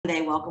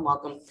today. Welcome,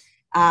 welcome.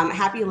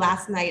 Happy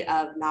last night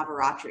of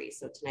Navaratri.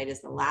 So tonight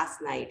is the last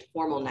night,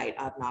 formal night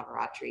of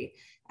Navaratri.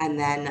 And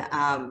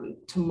then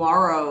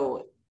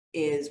tomorrow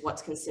is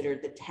what's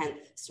considered the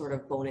 10th sort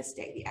of bonus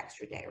day, the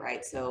extra day,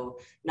 right? So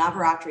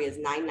Navaratri is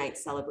 9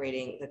 nights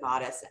celebrating the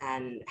goddess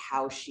and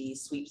how she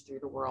sweeps through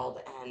the world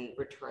and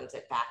returns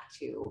it back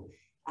to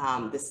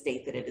the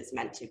state that it is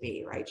meant to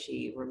be, right?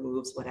 She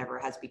removes whatever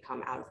has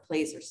become out of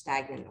place or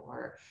stagnant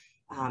or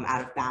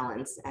out of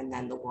balance, and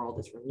then the world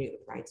is renewed,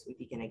 right? So we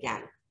begin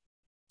again.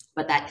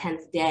 But that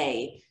 10th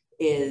day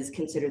is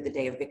considered the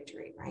day of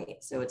victory, right?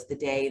 So it's the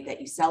day that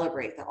you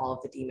celebrate that all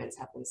of the demons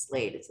have been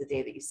slayed. It's the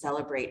day that you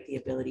celebrate the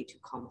ability to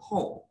come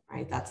home,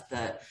 right? That's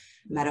the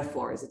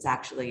metaphors. It's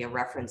actually a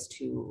reference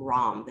to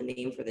Ram. The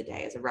name for the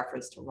day is a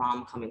reference to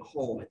Ram coming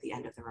home at the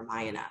end of the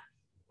Ramayana,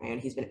 right?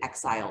 And he's been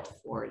exiled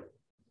for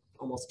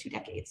almost 2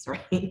 decades,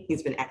 right?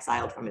 He's been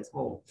exiled from his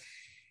home.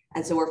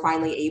 And so we're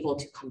finally able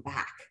to come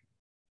back,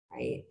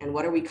 right? And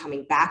what are we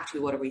coming back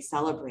to? What are we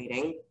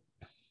celebrating?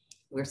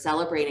 We're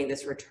celebrating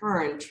this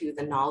return to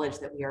the knowledge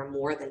that we are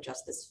more than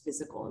just this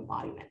physical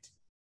embodiment,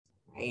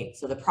 right?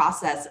 So the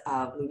process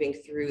of moving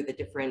through the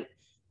different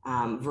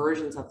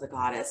versions of the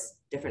goddess,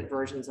 different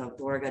versions of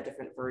Durga,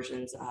 different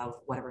versions of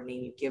whatever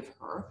name you give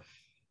her.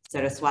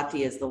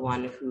 Saraswati is the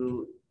one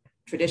who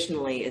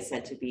traditionally is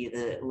said to be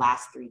the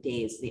last 3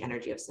 days, the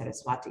energy of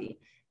Saraswati.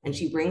 And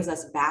she brings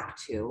us back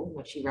to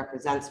what she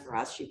represents for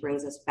us. She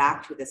brings us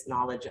back to this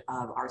knowledge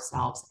of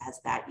ourselves as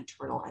that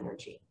eternal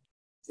energy,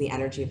 the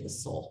energy of the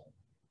soul,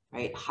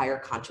 right? Higher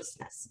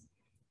consciousness.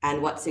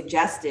 And what's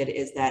suggested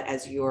is that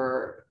as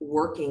you're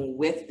working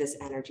with this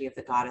energy of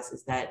the goddess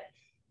is that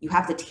you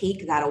have to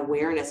take that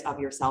awareness of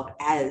yourself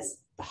as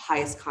the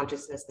highest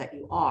consciousness that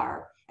you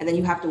are, and then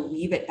you have to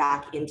weave it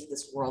back into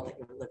this world that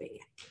you're living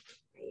in.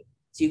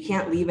 So you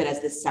can't leave it as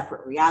this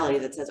separate reality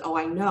that says, oh,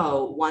 I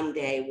know one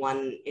day,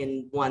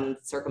 in one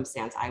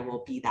circumstance, I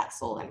will be that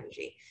soul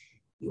energy.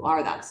 You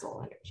are that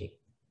soul energy.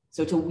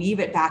 So to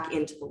weave it back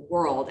into the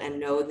world and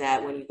know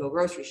that when you go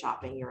grocery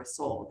shopping, you're a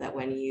soul, that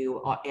when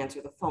you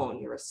answer the phone,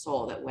 you're a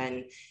soul, that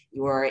when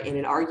you're in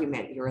an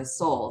argument, you're a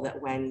soul,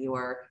 that when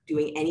you're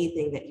doing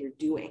anything that you're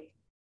doing,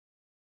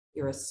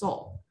 you're a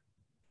soul,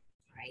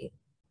 right?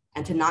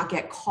 And to not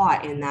get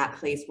caught in that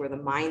place where the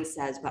mind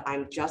says, but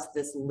I'm just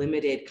this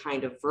limited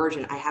kind of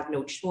version. I have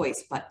no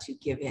choice but to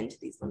give in to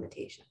these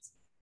limitations.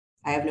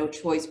 I have no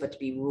choice but to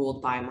be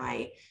ruled by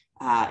my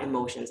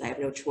emotions. I have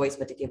no choice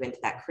but to give in to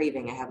that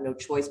craving. I have no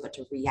choice but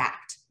to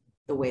react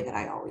the way that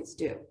I always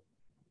do,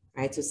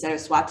 right? So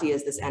Saraswati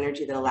is this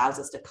energy that allows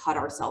us to cut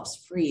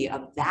ourselves free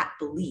of that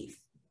belief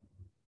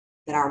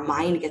that our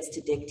mind gets to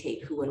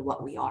dictate who and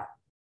what we are,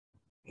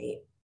 right?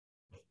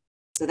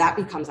 So that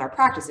becomes our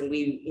practice. And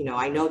we,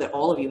 I know that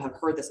all of you have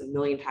heard this a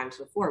million times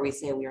before. We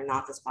say, we are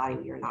not this body,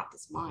 we are not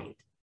this mind.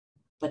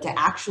 But to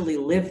actually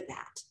live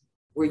that,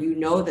 where you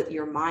know that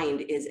your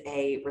mind is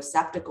a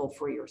receptacle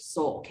for your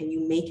soul, can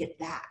you make it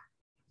that?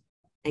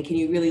 And can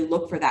you really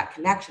look for that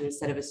connection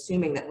instead of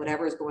assuming that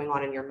whatever is going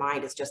on in your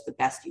mind is just the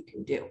best you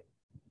can do,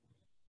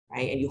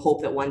 right? And you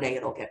hope that one day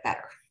it'll get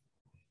better.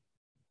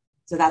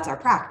 So that's our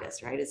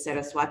practice, right? As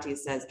Saraswati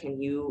says,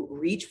 can you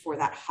reach for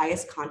that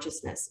highest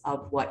consciousness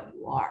of what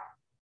you are?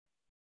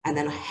 And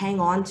then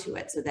hang on to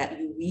it so that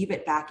you weave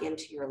it back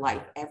into your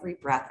life, every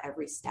breath,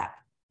 every step,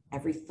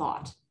 every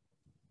thought.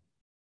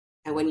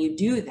 And when you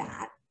do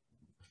that,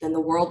 then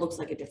the world looks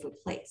like a different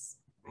place,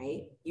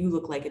 right? You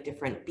look like a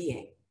different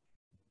being.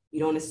 You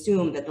don't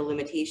assume that the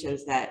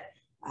limitations that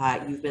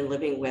you've been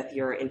living with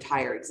your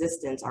entire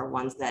existence are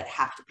ones that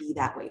have to be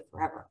that way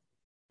forever.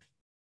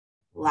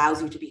 It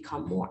allows you to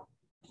become more.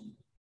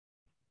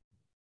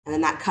 And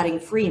then that cutting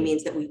free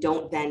means that we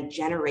don't then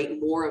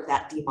generate more of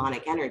that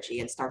demonic energy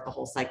and start the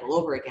whole cycle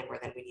over again, where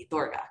then we need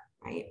Durga,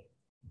 right?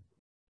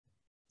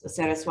 So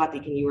Saraswati,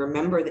 can you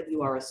remember that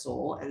you are a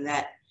soul, and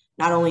that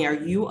not only are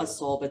you a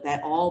soul, but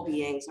that all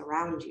beings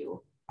around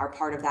you are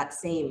part of that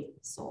same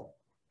soul?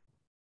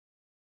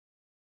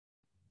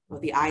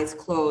 With the eyes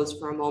closed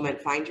for a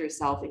moment, find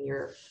yourself in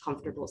your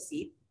comfortable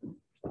seat.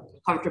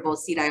 Comfortable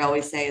seat, I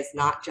always say, is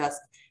not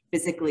just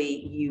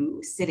physically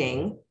you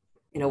sitting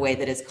in a way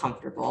that is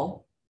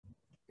comfortable.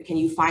 Can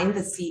you find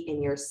the seat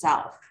in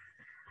yourself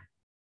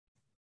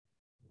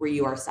where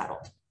you are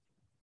settled?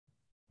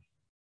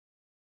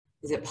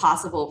 Is it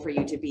possible for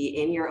you to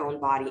be in your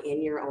own body,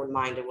 in your own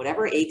mind, and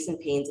whatever aches and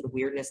pains and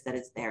weirdness that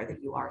is there,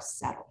 that you are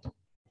settled?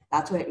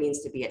 That's what it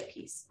means to be at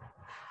peace.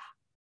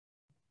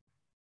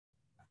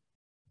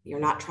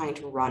 You're not trying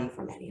to run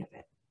from any of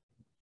it.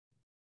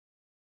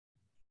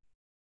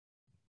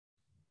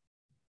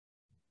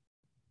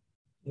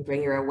 You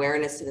bring your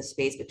awareness to the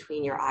space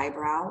between your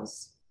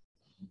eyebrows.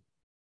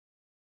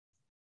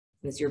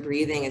 As you're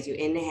breathing, as you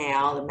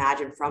inhale,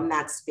 imagine from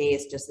that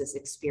space just this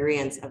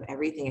experience of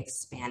everything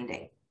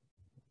expanding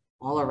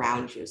all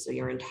around you. So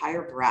your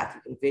entire breath,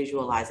 you can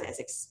visualize it as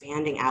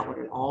expanding outward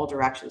in all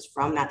directions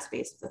from that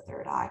space of the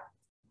third eye.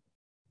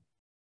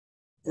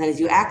 And then as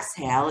you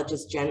exhale, it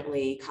just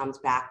gently comes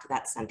back to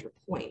that center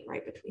point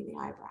right between the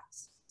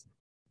eyebrows.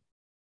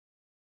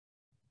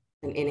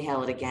 Then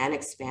inhale it again,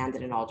 expand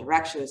it in all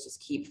directions.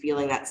 Just keep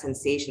feeling that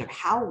sensation of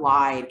how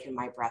wide can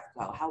my breath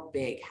go? How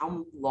big?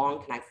 How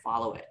long can I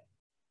follow it?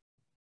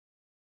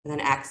 And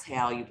then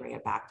exhale, you bring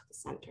it back to the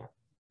center.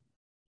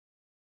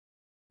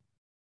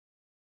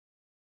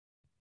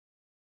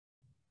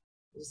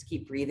 Just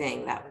keep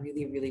breathing that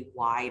really, really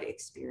wide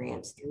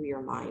experience through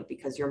your mind,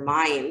 because your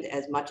mind,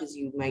 as much as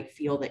you might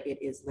feel that it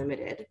is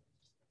limited,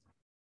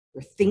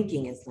 your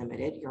thinking is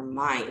limited, your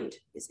mind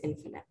is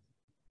infinite.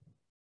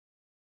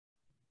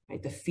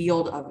 Right? The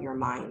field of your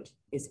mind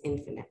is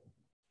infinite.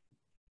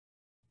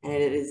 And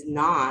it is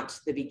not,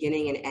 the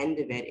beginning and end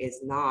of it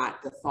is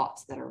not the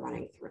thoughts that are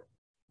running through.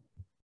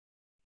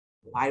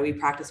 Why do we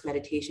practice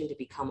meditation? To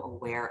become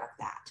aware of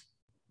that.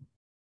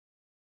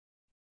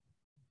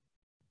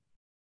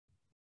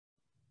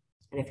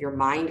 And if your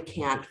mind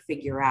can't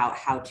figure out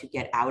how to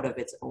get out of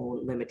its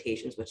own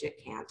limitations, which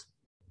it can't,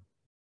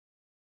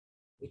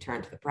 we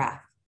turn to the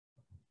breath.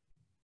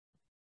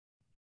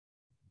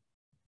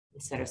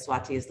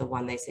 Saraswati is the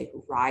one, they say,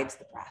 who rides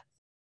the breath.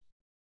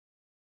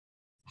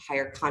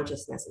 Higher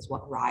consciousness is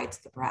what rides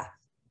the breath.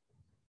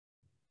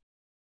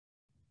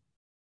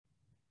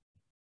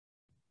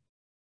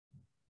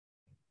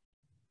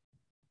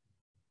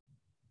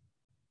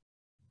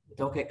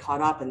 Don't get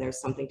caught up and there's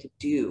something to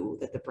do,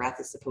 that the breath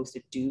is supposed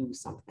to do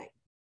something.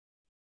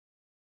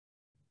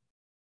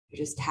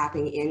 You're just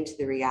tapping into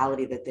the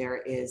reality that there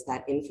is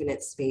that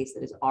infinite space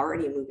that is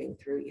already moving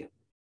through you.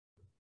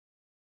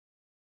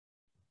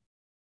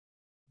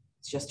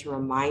 It's just to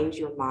remind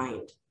your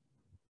mind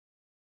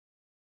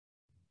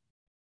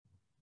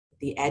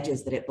the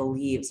edges that it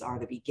believes are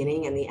the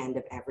beginning and the end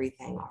of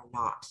everything are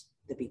not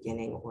the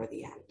beginning or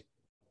the end.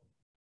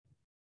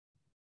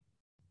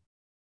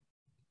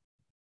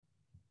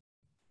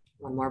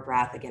 One more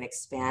breath, again,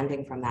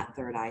 expanding from that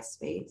third eye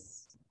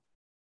space.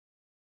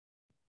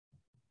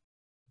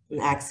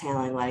 And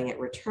exhaling, letting it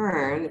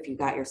return. If you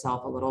got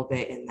yourself a little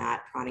bit in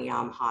that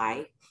pranayama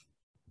high,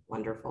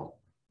 wonderful.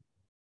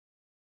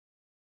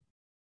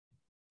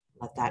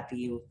 Let that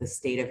be the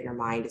state of your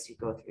mind as you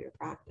go through your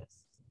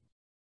practice.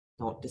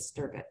 Don't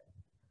disturb it.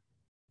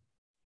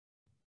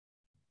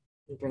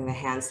 And bring the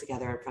hands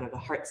together in front of the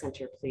heart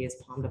center, please,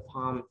 palm to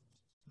palm.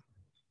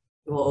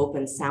 We'll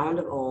open sound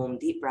of Om,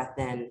 deep breath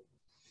in.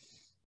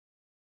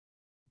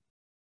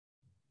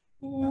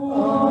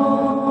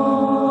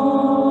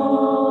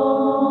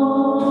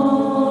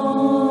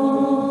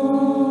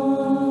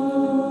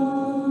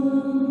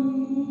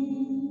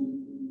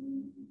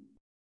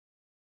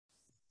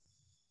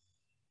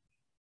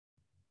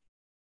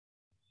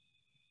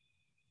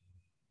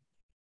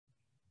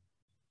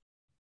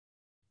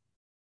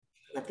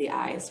 Let the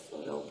eyes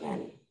float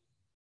open.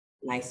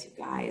 Nice, you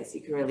guys.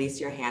 You can release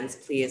your hands,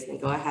 please. Then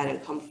go ahead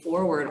and come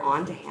forward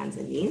onto hands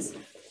and knees.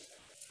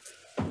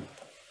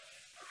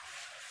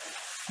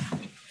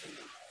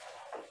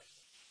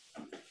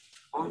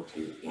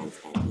 Onto hands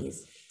and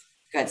knees.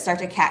 Good. Start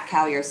to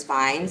cat-cow your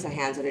spine. So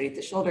hands underneath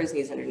the shoulders,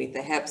 knees underneath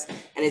the hips.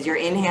 And as you're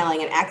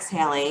inhaling and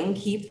exhaling,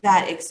 keep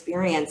that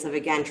experience of,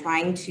 again,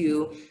 trying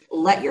to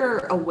let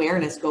your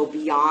awareness go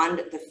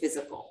beyond the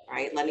physical,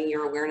 right? Letting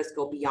your awareness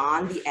go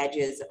beyond the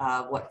edges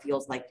of what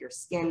feels like your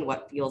skin,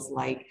 what feels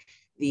like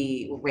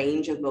the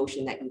range of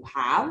motion that you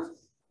have.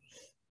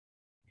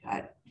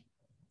 Good.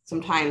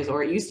 Sometimes,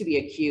 or it used to be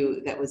a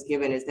cue that was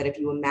given, is that if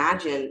you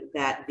imagine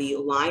that the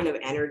line of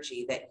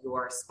energy that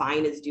your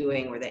spine is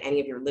doing or that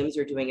any of your limbs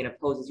are doing in a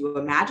pose, is you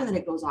imagine that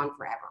it goes on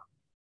forever,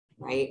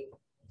 right?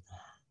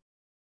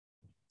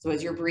 So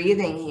as you're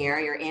breathing here,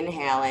 you're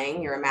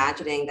inhaling, you're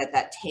imagining that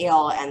that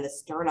tail and the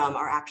sternum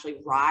are actually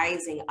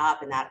rising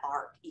up in that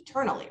arc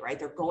eternally, right?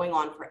 They're going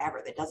on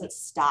forever. That doesn't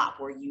stop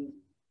where you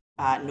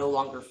no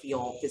longer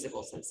feel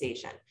physical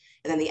sensation.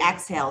 And then the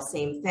exhale,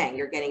 same thing.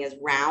 You're getting as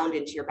round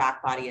into your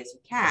back body as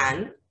you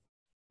can,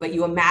 but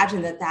you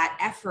imagine that that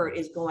effort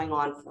is going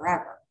on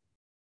forever.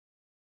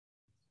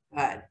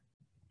 Good.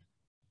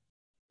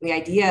 The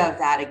idea of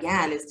that,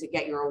 again, is to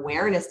get your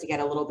awareness to get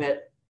a little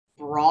bit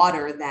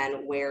broader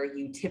than where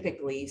you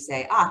typically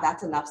say,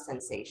 that's enough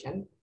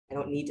sensation. I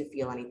don't need to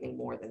feel anything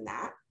more than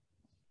that.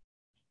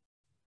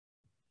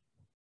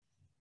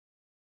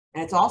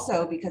 And it's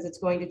also because it's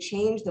going to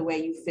change the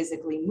way you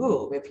physically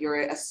move. If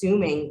you're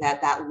assuming that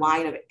that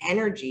line of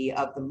energy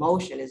of the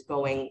motion is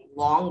going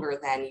longer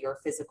than your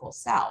physical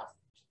self,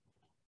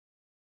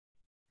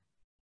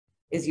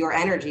 is your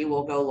energy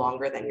will go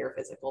longer than your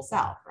physical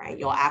self, right?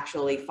 You'll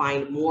actually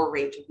find more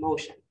range of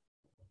motion.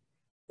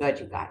 Good,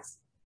 you guys.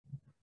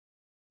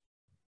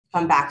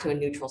 Come back to a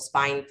neutral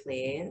spine,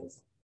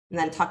 please. And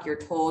then tuck your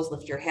toes,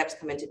 lift your hips,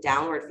 come into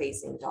downward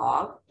facing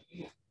dog.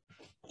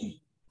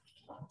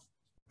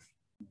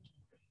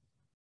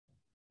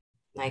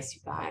 Nice,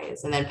 you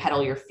guys. And then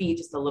pedal your feet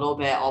just a little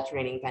bit,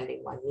 alternating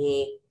bending one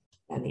knee,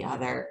 then the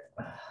other.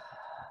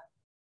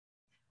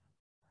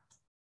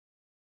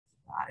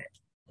 Got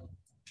it.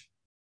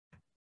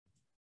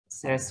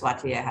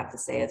 Saraswati, I have to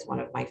say, is one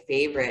of my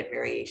favorite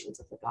variations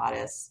of the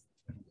goddess.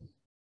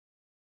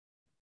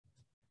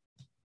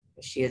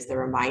 She is the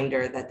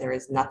reminder that there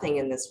is nothing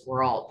in this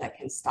world that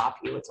can stop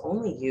you. It's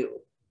only you.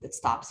 that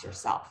stops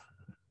yourself.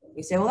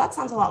 You say, well, that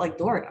sounds a lot like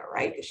Durga,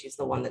 right? Because she's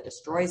the one that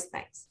destroys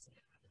things.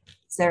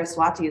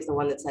 Saraswati is the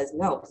one that says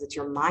no, because it's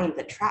your mind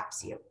that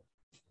traps you.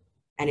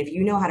 And if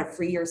you know how to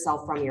free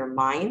yourself from your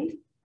mind,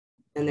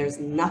 then there's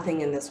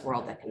nothing in this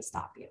world that can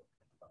stop you.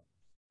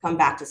 Come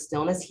back to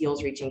stillness,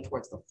 heels reaching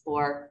towards the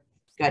floor.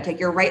 Good. Take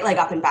your right leg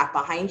up and back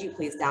behind you,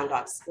 please. Down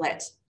dog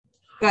split.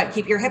 Good.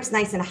 Keep your hips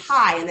nice and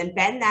high, and then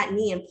bend that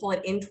knee and pull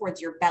it in towards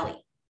your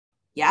belly.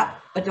 Yep.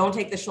 But don't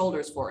take the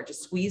shoulders forward.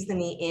 Just squeeze the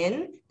knee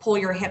in, pull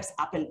your hips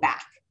up and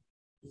back.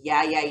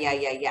 Yeah.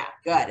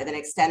 Good. And then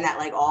extend that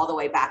leg all the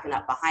way back and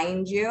up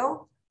behind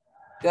you.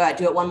 Good.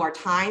 Do it one more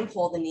time.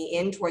 Pull the knee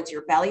in towards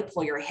your belly.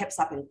 Pull your hips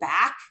up and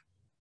back.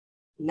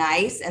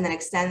 Nice. And then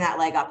extend that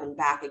leg up and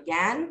back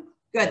again.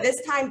 Good.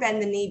 This time,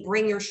 bend the knee.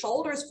 Bring your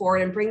shoulders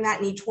forward and bring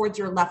that knee towards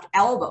your left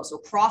elbow. So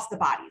cross the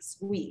body.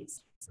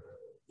 Squeeze.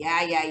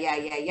 Yeah.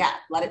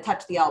 Let it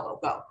touch the elbow.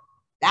 Go.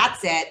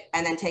 That's it.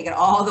 And then take it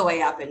all the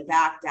way up and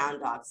back. Down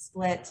dog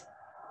split.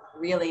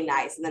 Really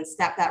nice. And then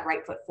step that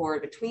right foot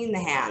forward between the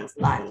hands.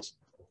 Lunge.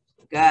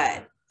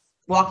 Good.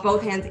 Walk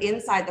both hands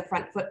inside the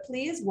front foot,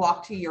 please.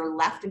 Walk to your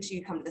left until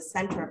you come to the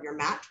center of your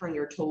mat. Turn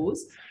your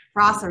toes.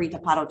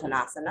 Prasarita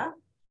Padottanasana.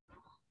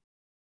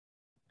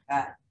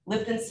 Good.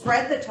 Lift and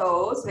spread the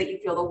toes so that you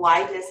feel the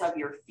wideness of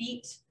your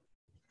feet.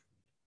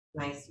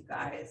 Nice, you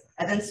guys.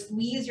 And then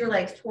squeeze your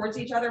legs towards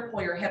each other.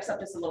 Pull your hips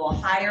up just a little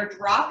higher.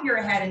 Drop your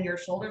head and your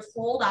shoulders.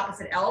 Hold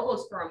opposite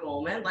elbows for a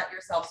moment. Let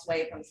yourself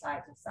sway from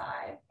side to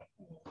side.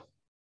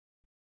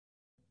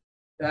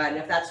 Good. And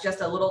if that's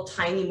just a little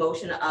tiny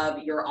motion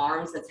of your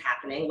arms that's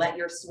happening, let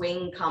your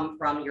swing come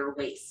from your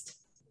waist.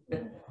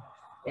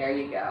 There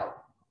you go.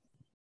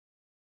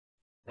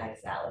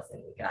 Nice,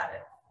 Allison. You got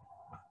it.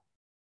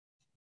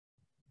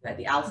 Good.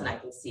 The Allison I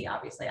can see.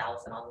 Obviously,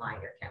 Allison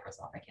online, your camera's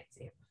off. I can't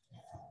see you.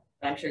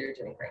 But I'm sure you're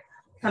doing great.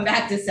 Come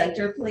back to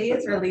center,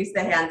 please. Release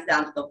the hands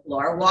down to the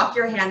floor. Walk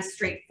your hands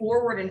straight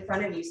forward in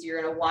front of you so you're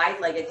in a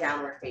wide-legged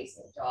downward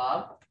facing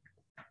dog.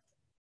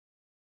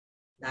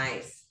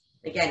 Nice.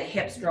 Again,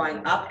 hips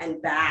drawing up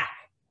and back,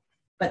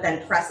 but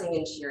then pressing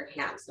into your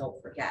hands.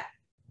 Don't forget.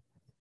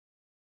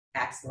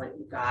 Excellent,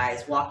 you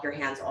guys. Walk your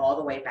hands all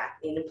the way back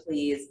in,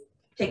 please.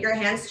 Take your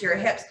hands to your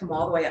hips. Come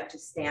all the way up to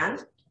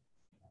stand.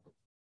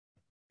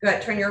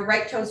 Good. Turn your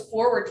right toes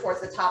forward towards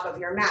the top of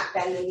your mat.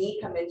 Bend the knee.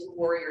 Come into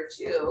warrior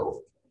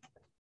two.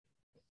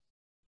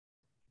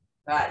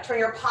 Good. Turn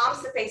your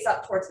palms to face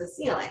up towards the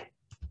ceiling.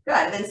 Good.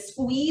 And then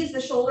squeeze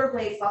the shoulder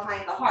blades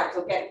behind the heart.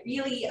 So get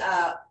really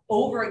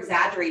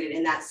over-exaggerated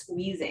in that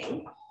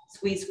squeezing.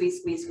 Squeeze,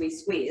 squeeze, squeeze,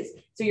 squeeze, squeeze.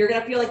 So you're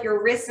going to feel like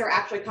your wrists are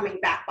actually coming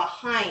back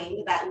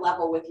behind that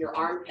level with your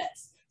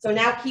armpits. So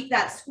now keep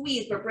that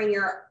squeeze, but bring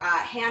your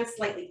hands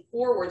slightly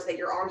forward so that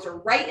your arms are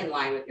right in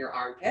line with your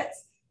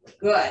armpits.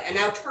 Good. And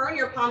now turn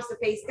your palms to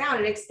face down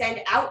and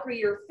extend out through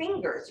your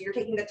fingers. So you're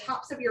taking the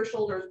tops of your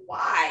shoulders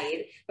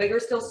wide, but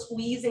you're still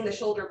squeezing the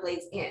shoulder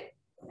blades in.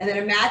 And then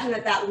imagine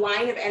that that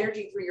line of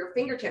energy through your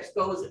fingertips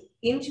goes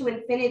into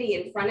infinity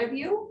in front of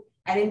you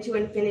and into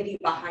infinity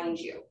behind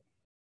you.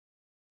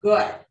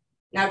 Good.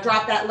 Now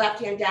drop that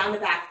left hand down the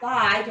back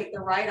thigh. Take the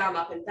right arm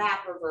up and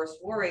back, reverse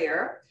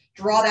warrior.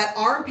 Draw that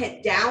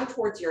armpit down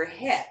towards your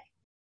hip.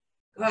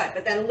 Good.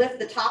 But then lift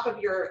the top of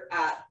your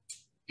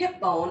hip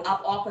bone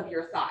up off of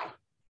your thigh.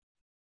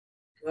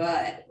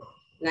 Good.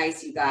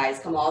 Nice, you guys.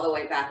 Come all the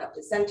way back up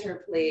to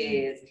center,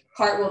 please.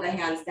 Cartwheel the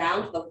hands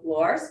down to the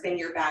floor. Spin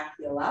your back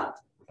heel up.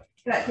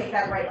 Good. Take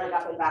that right leg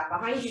up and back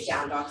behind you.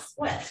 Down dog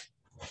split.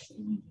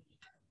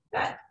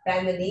 Good.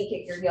 Bend the knee.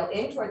 Kick your heel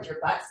in towards your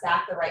butt.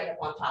 Stack the right hip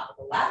on top of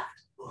the left.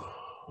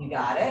 You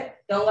got it.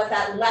 Don't let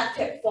that left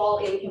hip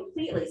fall in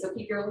completely. So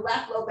keep your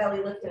left low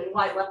belly lifted and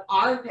wide. Left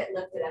armpit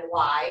lifted and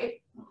wide.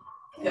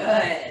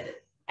 Good.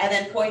 And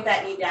then point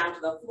that knee down to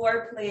the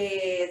floor,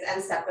 please,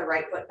 and step the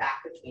right foot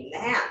back between the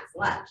hands.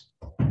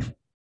 Lunge.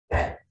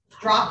 Good.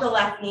 Drop the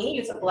left knee.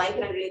 Use a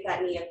blanket underneath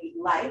that knee if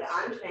you'd like.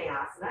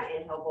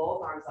 Anjaneyasana. Inhale,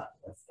 both arms up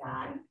to the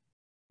sky.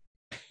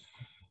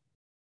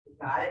 You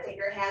got it. Take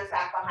your hands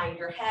back behind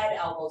your head,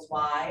 elbows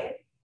wide.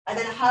 And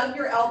then hug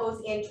your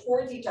elbows in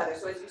towards each other.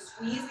 So as you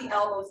squeeze the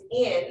elbows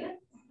in,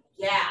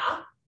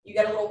 you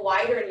get a little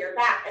wider in your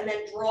back. And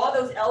then draw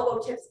those elbow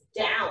tips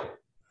down.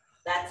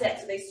 That's it.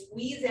 So they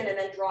squeeze in and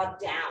then draw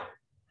down.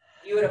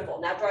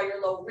 Beautiful. Now draw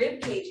your low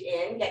rib cage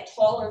in. Get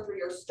taller through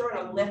your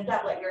sternum. Lift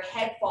up. Let your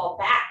head fall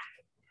back.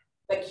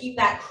 But keep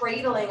that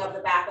cradling of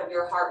the back of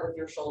your heart with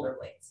your shoulder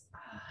blades.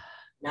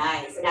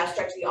 Nice. And now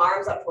stretch the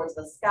arms up towards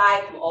the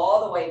sky. Come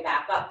all the way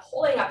back up.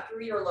 Pulling up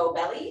through your low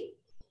belly.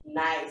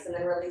 Nice. And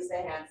then release the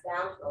hands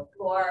down to the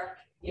floor.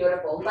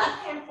 Beautiful.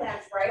 Left hand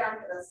plants right arm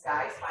to the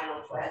sky.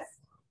 Spinal twist.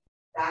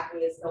 Back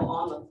knee is still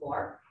on the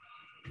floor.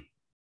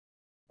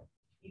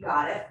 You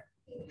got it.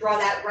 Draw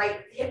that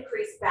right hip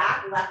crease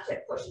back. Left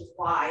hip pushes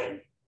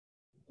wide.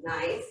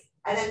 Nice.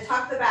 And then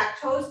tuck the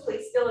back toes,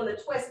 please. Still in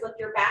the twist. Lift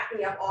your back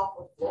knee up off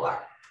the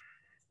floor.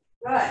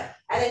 Good.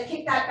 And then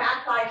kick that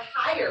back thigh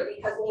higher,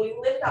 because when we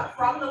lift up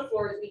from the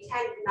floors, we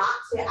tend not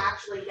to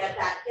actually get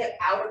that hip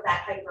out of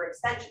that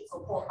hyperextension. So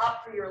pull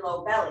up through your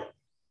low belly.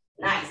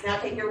 Nice. Now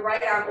take your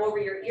right arm over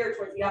your ear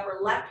towards the upper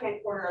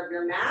left-hand corner of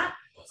your mat.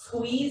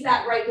 Squeeze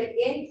that right hip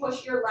in,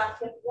 push your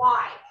left hip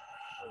wide.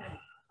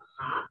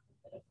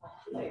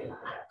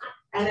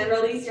 And then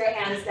release your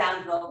hands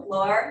down to the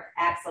floor.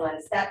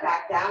 Excellent. Step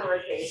back,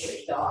 downward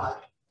facing dog.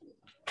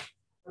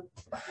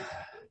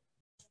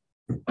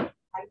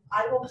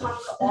 I will come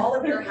to all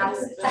of your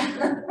houses.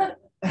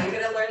 You're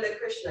going to learn the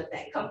Krishna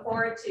thing. Come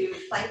forward to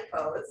plank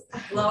pose.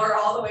 Lower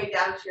all the way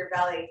down to your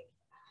belly.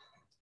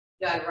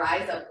 Good.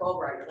 Rise up,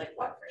 cobra. You're like,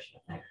 what Krishna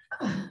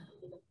thing?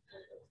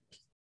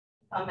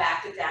 Come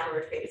back to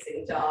downward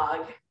facing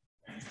dog.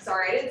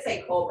 Sorry, I didn't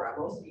say cobra.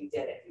 Most of you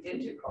did it. You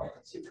didn't do cobra.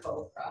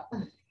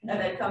 And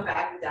then come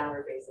back to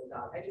downward facing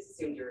dog. I just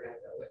assumed you were going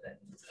to go with it.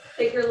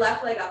 Take your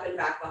left leg up and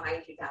back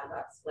behind you, down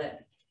dog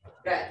split.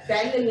 Good.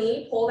 Bend the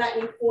knee, pull that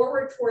knee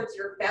forward towards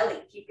your belly.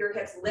 Keep your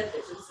hips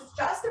lifted. So this is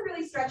just to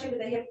really stretch into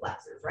the hip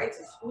flexors, right?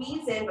 So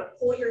squeeze in, but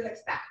pull your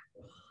hips back.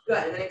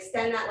 Good. And then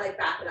extend that leg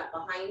back and up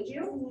behind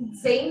you.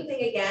 Same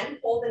thing again.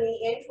 Pull the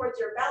knee in towards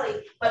your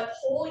belly, but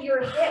pull your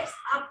hips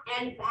up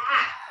and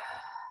back.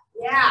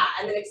 Yeah.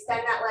 And then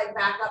extend that leg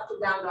back up to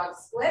down dog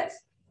split.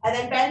 And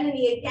then bend the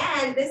knee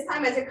again. This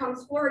time as it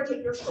comes forward,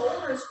 take your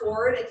shoulders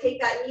forward and take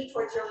that knee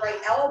towards your right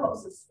elbow.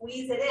 So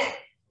squeeze it in.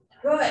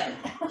 Good.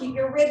 Keep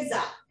your ribs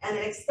up. And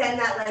then extend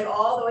that leg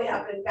all the way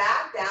up and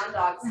back. Down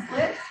dog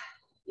split.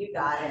 You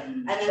got it.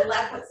 And then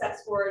left foot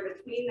steps forward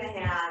between the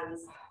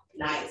hands.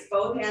 Nice.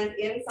 Both hands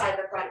inside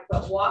the front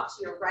foot. Walk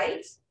to your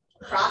right.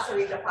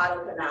 Prasarita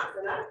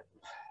Padottanasana.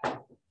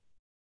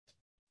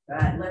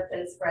 Good. Lift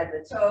and spread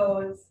the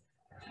toes.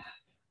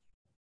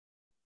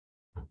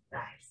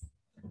 Nice.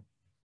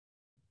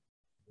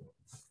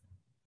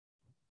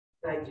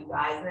 Good, you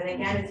guys. And then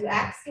again, as you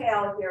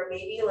exhale here,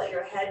 maybe let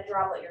your head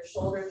drop, let your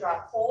shoulders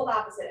drop, hold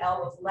opposite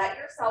elbows, let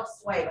yourself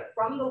sway, but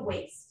from the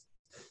waist,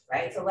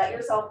 right? So let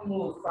yourself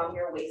move from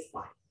your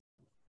waistline.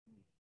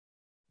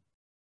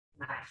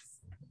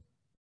 Nice.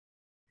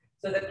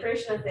 So the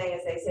Krishna thing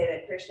is they say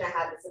that Krishna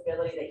had this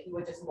ability that he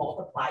would just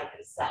multiply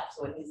himself.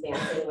 So when he's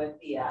dancing with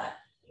the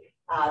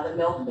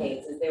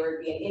milkmaids, is there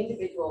would be an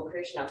individual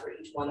Krishna for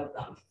each one of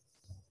them.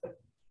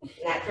 And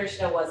that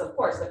Krishna was, of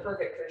course, the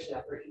perfect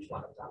Krishna for each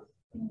one of them.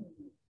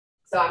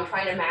 So I'm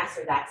trying to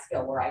master that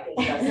skill where I can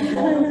just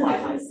multiply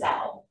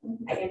myself.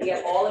 I can be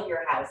at all of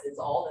your houses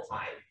all the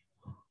time.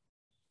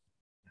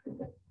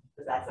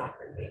 Because that's not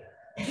creepy.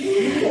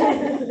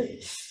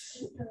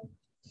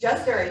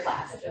 Just during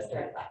class, just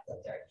during class.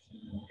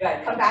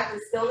 Good. Come back to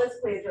stillness,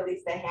 please.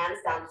 Release the hands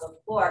down to the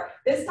floor.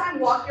 This time,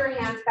 walk your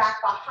hands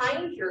back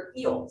behind your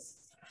heels.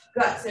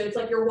 Good. So it's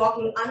like you're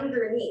walking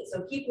underneath.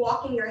 So keep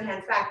walking your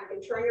hands back. You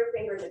can turn your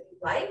fingers if you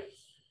like.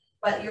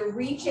 But you're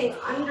reaching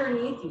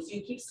underneath you. So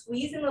you keep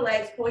squeezing the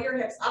legs, pull your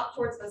hips up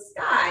towards the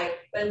sky,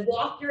 then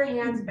walk your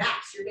hands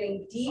back. So you're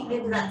getting deep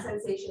into that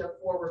sensation of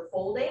forward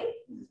folding,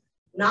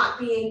 not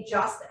being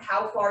just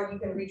how far you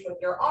can reach with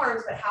your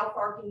arms, but how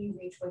far can you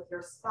reach with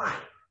your spine.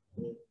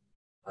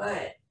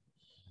 Good.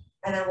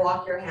 And then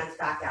walk your hands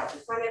back out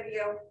in front of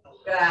you.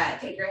 Good.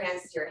 Take your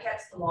hands to your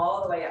hips, come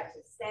all the way up to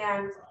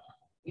stand.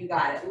 You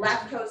got it.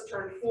 Left toes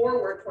turn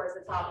forward towards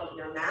the top of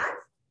your mat.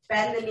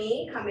 Bend the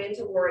knee, come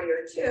into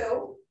warrior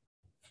two.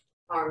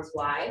 Arms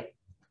wide.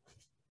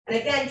 And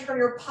again, turn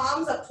your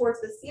palms up towards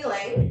the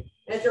ceiling.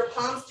 And as your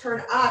palms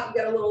turn up, you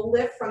get a little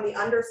lift from the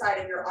underside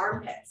of your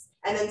armpits.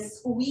 And then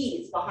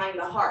squeeze behind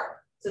the heart.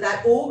 So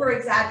that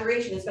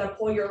over-exaggeration is going to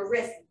pull your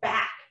wrist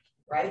back,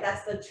 right?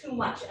 That's the too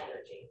much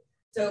energy.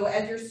 So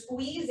as you're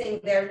squeezing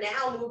there,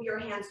 now move your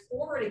hands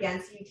forward again.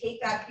 So you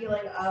take that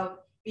feeling of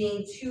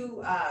being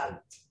too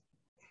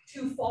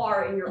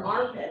far in your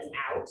armpits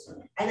out,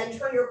 and then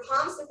turn your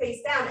palms to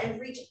face down and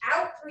reach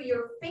out through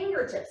your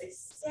fingertips,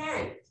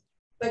 extend,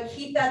 but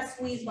keep that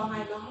squeeze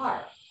behind the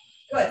heart.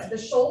 Good, so the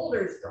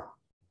shoulders drop,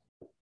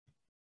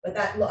 but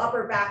that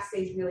upper back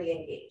stays really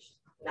engaged.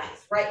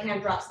 Nice, right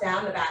hand drops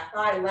down the back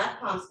thigh,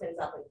 left palm spins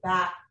up and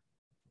back.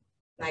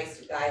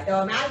 Nice, you guys.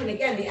 Now imagine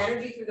again, the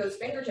energy through those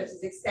fingertips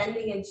is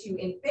extending into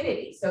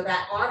infinity. So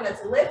that arm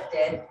that's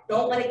lifted,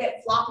 don't let it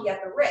get floppy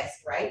at the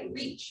wrist, right?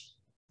 Reach,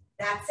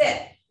 that's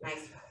it.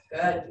 Nice.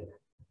 Good.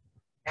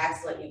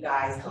 Excellent, you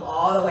guys. Come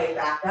all the way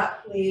back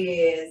up,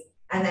 please.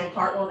 And then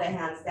cartwheel the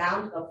hands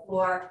down to the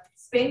floor.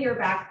 Spin your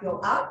back heel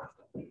up.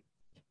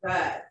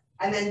 Good.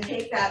 And then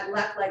take that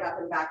left leg up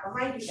and back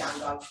behind you, down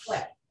dog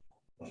split.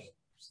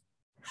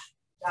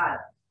 Got it.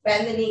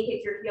 Bend the knee,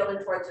 kick your heel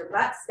in towards your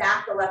butt.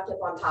 Stack the left hip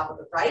on top of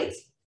the right.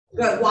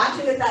 Good.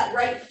 Watching as that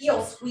right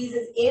heel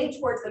squeezes in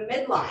towards the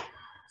midline.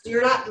 So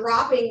you're not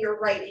dropping your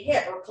right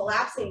hip or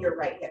collapsing your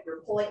right hip.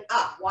 You're pulling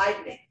up,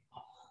 widening.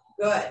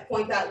 Good.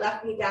 Point that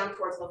left knee down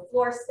towards the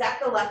floor. Step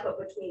the left foot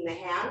between the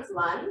hands.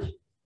 Lunge.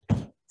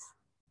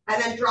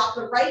 And then drop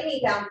the right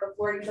knee down to the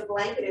floor. Use a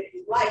blanket if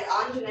you'd like.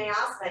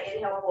 Anjaneyasana.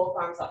 Inhale both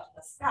arms up to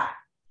the sky.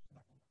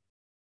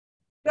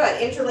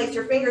 Good. Interlace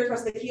your fingers,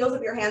 press the heels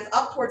of your hands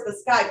up towards the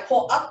sky.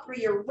 Pull up through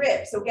your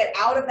ribs. So get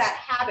out of that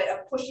habit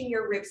of pushing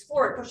your ribs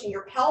forward, pushing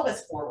your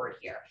pelvis forward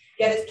here.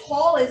 Get as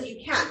tall as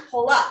you can.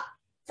 Pull up.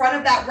 Front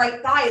of that right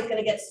thigh is going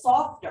to get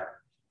softer.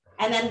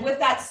 And then with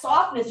that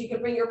softness, you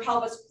can bring your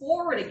pelvis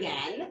forward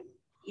again.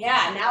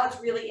 Yeah, now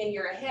it's really in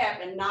your hip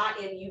and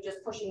not in you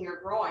just pushing your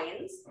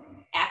groins.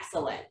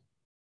 Excellent.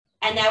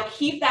 And now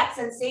keep that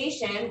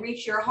sensation,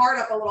 reach your heart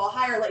up a little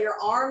higher, let your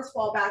arms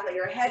fall back, let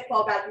your head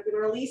fall back. You can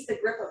release the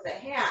grip of the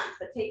hands,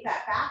 but take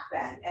that back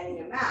bend,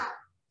 ending them out.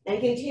 And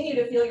continue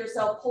to feel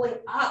yourself pulling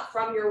up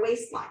from your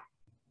waistline.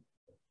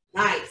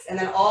 Nice. And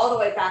then all the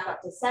way back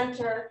up to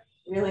center.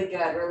 Really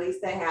good. Release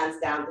the hands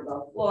down to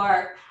the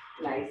floor.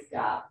 Nice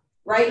job.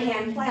 Right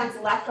hand plants,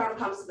 left arm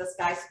comes to the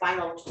sky,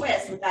 spinal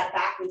twist with that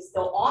back knee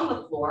still on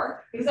the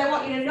floor, because I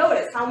want you to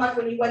notice how much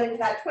when you went into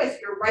that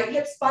twist, your right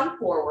hip spun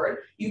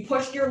forward, you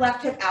pushed your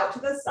left hip out to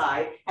the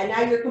side, and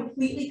now you're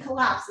completely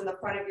collapsed in the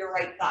front of your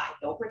right thigh.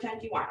 Don't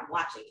pretend you aren't, I'm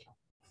watching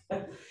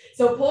you.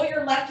 So pull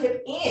your left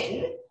hip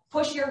in,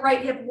 push your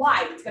right hip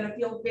wide. It's gonna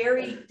feel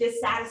very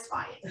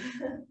dissatisfying.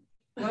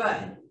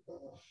 Good.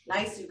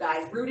 Nice, you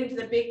guys. Root into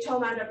the big toe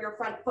mound of your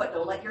front foot.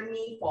 Don't let your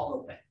knee fall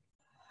open.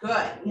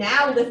 Good.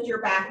 Now lift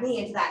your back knee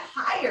into that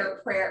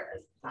higher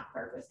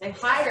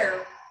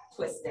higher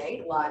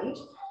twisting lunge,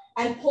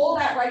 and pull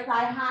that right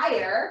thigh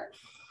higher.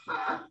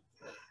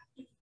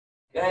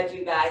 Good,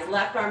 you guys.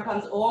 Left arm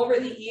comes over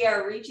the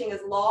ear, reaching as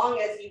long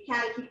as you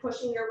can. Keep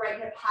pushing your right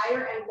hip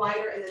higher and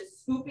wider, and then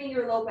scooping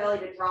your low belly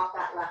to drop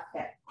that left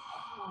hip.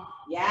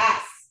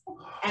 Yes.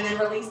 And then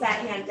release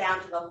that hand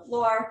down to the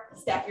floor.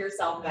 Step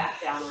yourself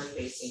back downward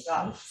facing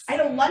dog. I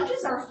know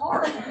lunges are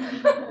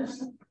hard.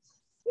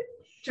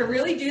 To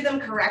really do them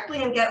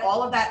correctly and get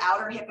all of that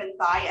outer hip and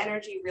thigh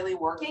energy really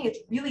working, it's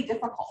really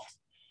difficult.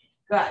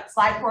 Good.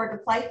 Slide forward to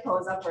plank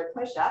pose, upward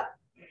push-up.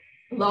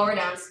 Lower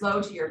down slow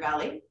to your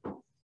belly.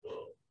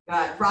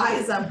 Good.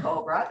 Rise up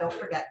cobra. Don't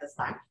forget this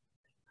time.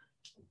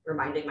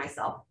 Reminding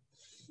myself.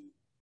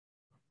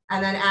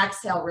 And then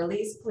exhale,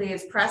 release,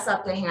 please. Press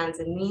up to hands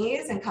and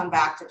knees and come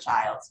back to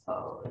child's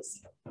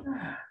pose.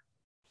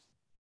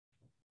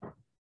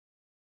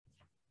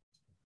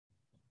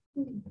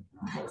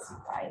 Nice, you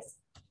guys.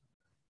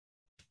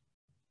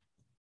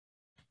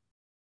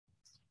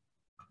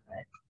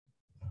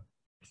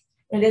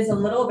 It is a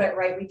little bit,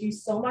 right? We do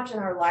so much in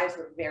our lives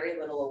with very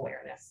little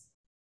awareness.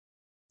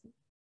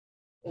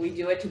 We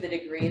do it to the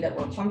degree that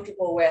we're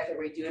comfortable with, or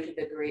we do it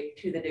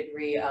to the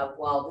degree of,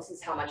 well, this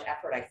is how much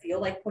effort I feel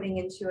like putting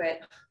into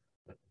it.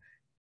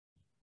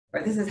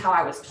 Or this is how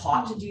I was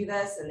taught to do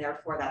this, and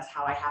therefore that's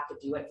how I have to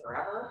do it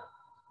forever.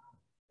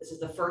 This is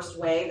the first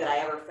way that I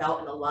ever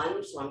felt in a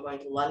lunge, so I'm going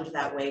to lunge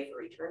that way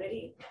for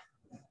eternity.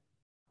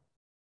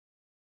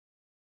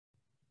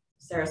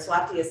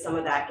 Saraswati is some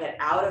of that. Get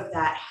out of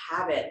that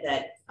habit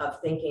of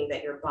thinking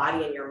that your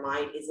body and your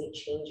mind isn't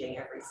changing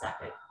every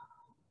second.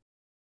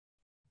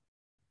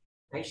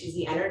 Right? She's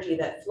the energy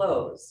that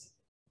flows,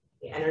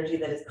 the energy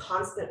that is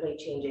constantly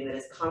changing, that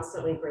is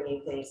constantly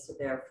bringing things to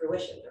their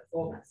fruition, their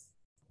fullness.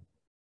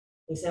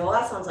 You say, well,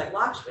 that sounds like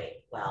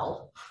Lakshmi.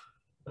 Well,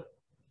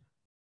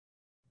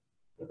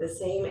 with the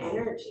same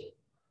energy,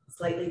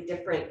 slightly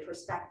different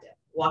perspective.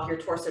 Walk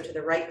your torso to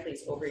the right,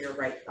 please, over your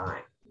right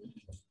thigh.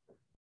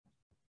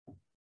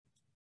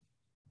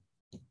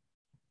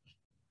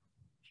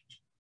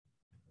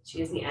 She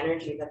is the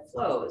energy that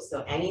flows.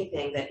 So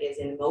anything that is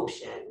in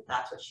motion,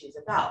 that's what she's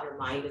about. Your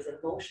mind is in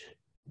motion.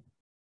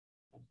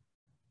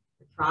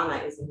 The prana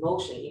is in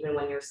motion, even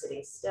when you're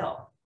sitting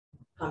still.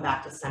 Come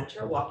back to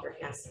center, walk your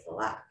hands to the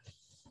left.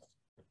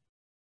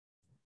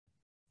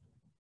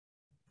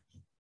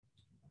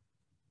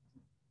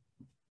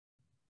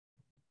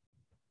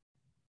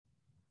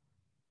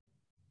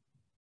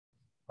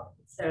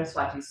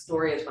 Saraswati's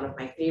story is one of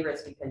my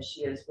favorites because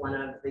she is one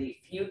of the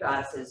few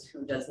goddesses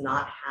who does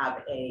not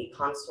have a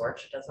consort,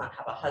 she does not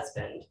have a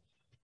husband.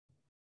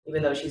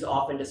 Even though she's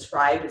often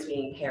described as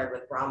being paired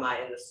with Brahma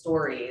in the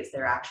stories,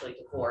 they're actually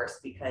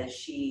divorced because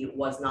she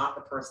was not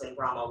the person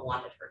Brahma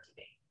wanted her to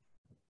be.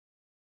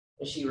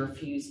 And she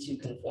refused to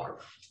conform,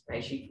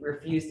 right? She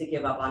refused to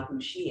give up on who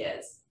she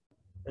is.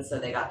 And so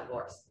they got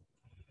divorced.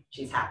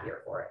 She's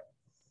happier for it.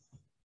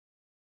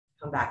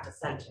 Come back to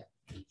center.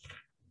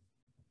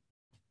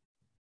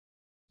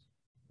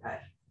 Good.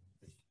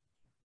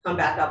 Come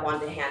back up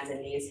onto hands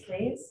and knees,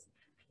 please.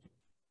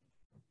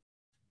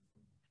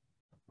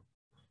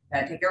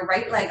 Good. Take your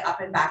right leg up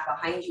and back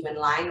behind you in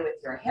line with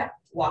your hip.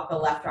 Walk the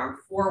left arm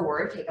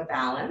forward, take a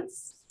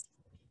balance.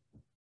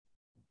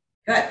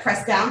 Good.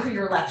 Press down through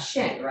your left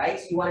shin, right?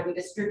 So you want to be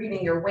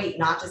distributing your weight,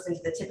 not just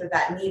into the tip of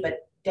that knee,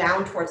 but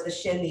down towards the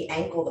shin, the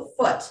ankle, the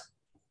foot.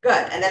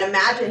 Good. And then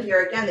imagine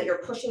here again that you're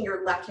pushing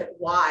your left hip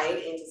wide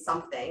into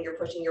something. You're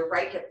pushing your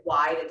right hip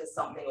wide into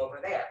something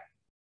over there.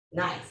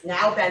 Nice.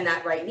 Now bend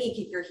that right knee,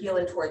 keep your heel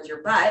in towards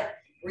your butt,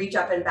 reach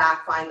up and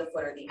back, find the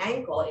foot or the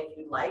ankle if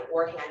you'd like,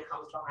 or hand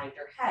comes behind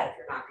your head if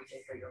you're not reaching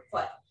for your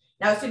foot.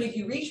 Now, as soon as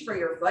you reach for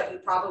your foot, you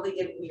probably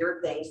did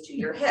weird things to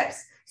your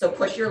hips. So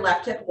push your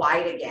left hip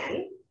wide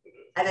again,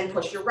 and then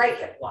push your right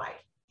hip wide.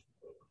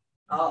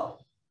 Oh,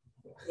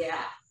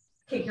 yeah.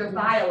 Kick your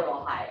thigh a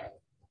little higher.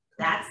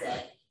 That's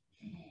it.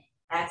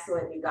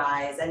 Excellent, you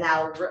guys. And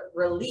now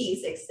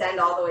release, extend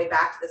all the way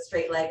back to the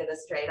straight leg and the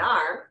straight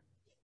arm.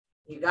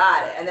 You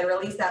got it. And then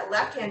release that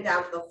left hand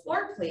down to the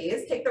floor,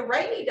 please. Take the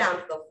right knee down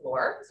to the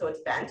floor so it's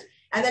bent.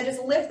 And then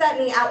just lift that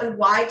knee out and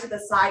wide to the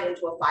side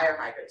into a fire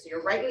hydrant. So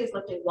your right knee is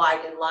lifted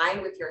wide in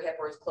line with your hip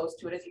or as close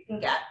to it as you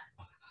can get.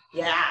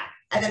 Yeah.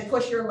 And then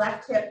push your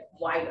left hip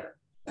wider.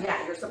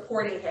 Yeah, your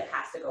supporting hip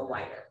has to go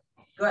wider.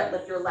 Good.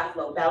 Lift your left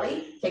low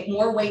belly. Take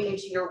more weight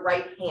into your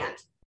right hand.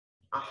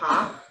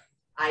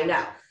 I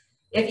know.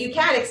 If you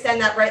can, extend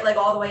that right leg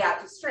all the way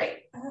out to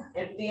straight.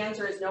 If the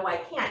answer is no, I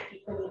can't,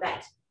 keep the knee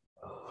bent.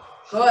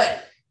 Good.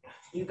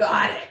 You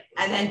got it.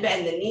 And then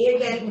bend the knee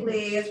again,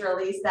 please.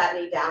 Release that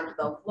knee down to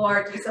the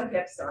floor. Do some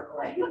hip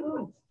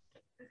circling.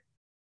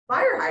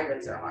 Fire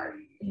hydrants are hard.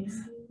 If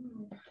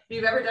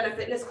you've ever done a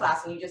fitness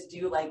class and you just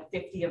do like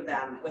 50 of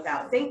them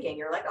without thinking,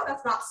 you're like, oh,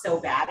 that's not so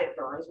bad. It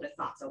burns, but it's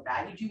not so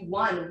bad. You do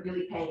one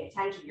really paying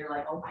attention, you're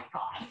like, oh my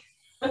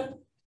God.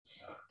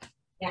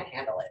 Can't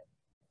handle it.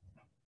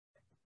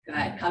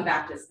 Good. Come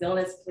back to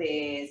stillness,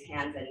 please.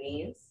 Hands and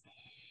knees.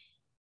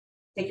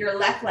 Take your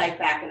left leg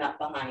back and up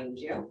behind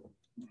you.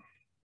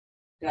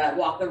 Good.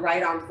 Walk the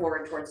right arm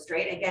forward towards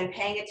straight. Again,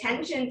 paying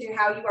attention to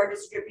how you are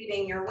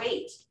distributing your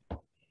weight.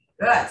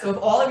 Good. So if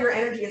all of your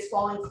energy is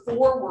falling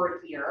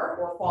forward here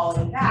or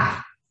falling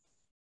back,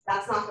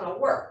 that's not going to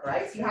work,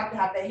 right? So you have to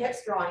have the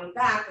hips drawing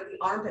back with the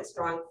armpits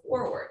drawing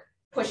forward.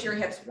 Push your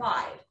hips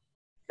wide.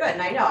 Good.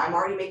 And I know I'm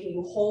already making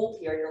you hold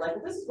here. You're like,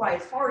 well, this is why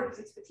it's hard because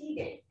it's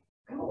fatiguing.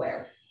 I'm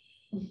aware.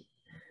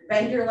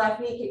 Bend your left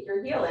knee, kick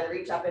your heel in,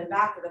 reach up and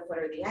back for the foot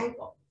or the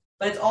ankle.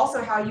 But it's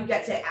also how you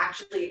get to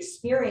actually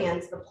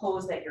experience the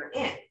pose that you're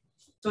in.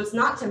 So it's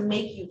not to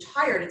make you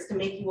tired, it's to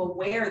make you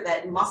aware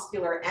that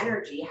muscular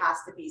energy has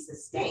to be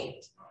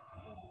sustained.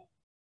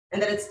 And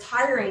that it's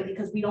tiring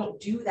because we don't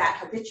do that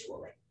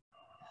habitually.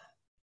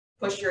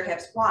 Push your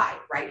hips wide,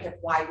 right hip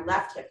wide,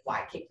 left hip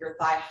wide, kick your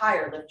thigh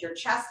higher, lift your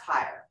chest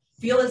higher.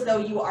 Feel as though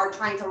you are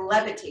trying to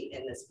levitate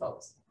in this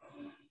pose.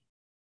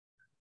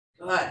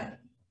 Good.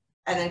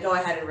 And then go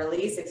ahead and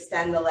release,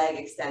 extend the leg,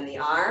 extend the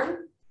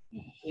arm.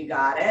 You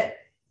got it.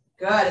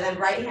 Good. And then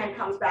right hand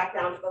comes back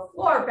down to the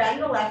floor.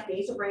 Bend the left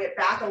knee, so bring it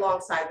back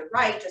alongside the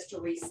right just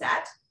to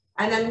reset.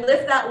 And then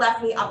lift that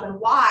left knee up and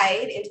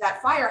wide into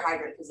that fire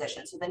hydrant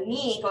position. So the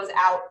knee goes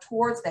out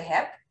towards the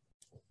hip.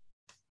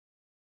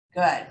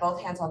 Good.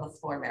 Both hands on the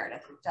floor,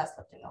 Meredith. You're just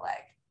lifting the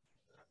leg.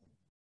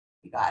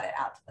 You got it.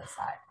 Out to the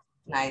side.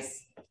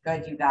 Nice.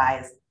 Good, you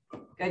guys.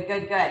 Good,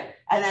 good, good.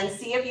 And then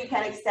see if you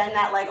can extend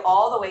that leg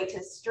all the way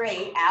to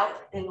straight out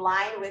in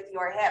line with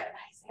your hip.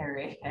 Nice,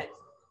 Harriet.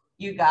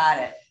 You got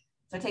it.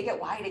 So take it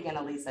wide again,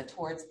 Elisa,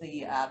 towards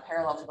the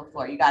parallel to the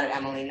floor. You got it,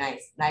 Emily.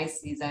 Nice,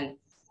 nice, Susan.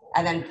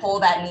 And then pull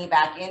that knee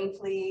back in,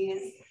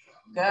 please.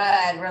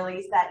 Good.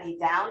 Release that knee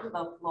down to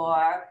the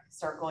floor.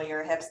 Circle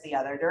your hips the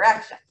other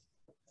direction.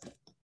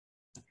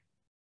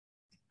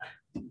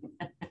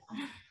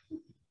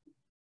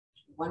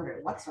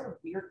 Wondering what sort of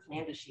weird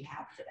plan does she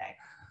have today?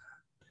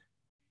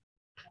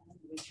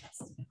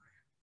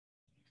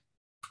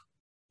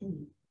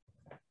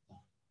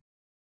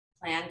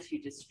 Plan to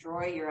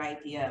destroy your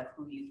idea of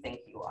who you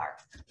think you are.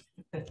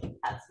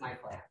 That's my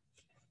plan.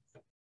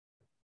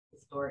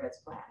 It's Durga's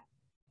plan.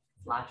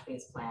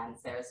 Lakshmi's plan,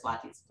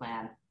 Saraswati's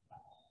plan.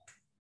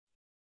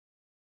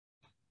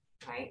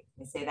 Right?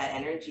 They say that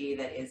energy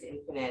that is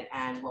infinite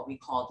and what we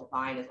call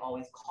divine is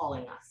always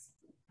calling us.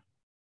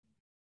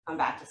 Come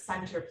back to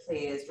center,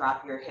 please.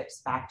 Drop your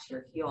hips back to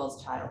your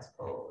heels, child's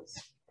pose.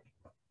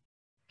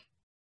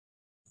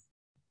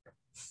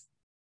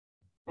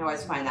 I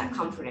always find that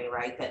comforting,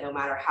 right? That no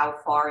matter how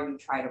far you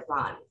try to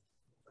run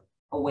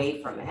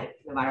away from it,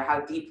 no matter how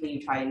deeply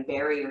you try and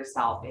bury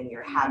yourself in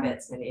your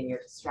habits and in your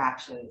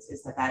distractions,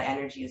 is that that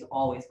energy is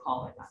always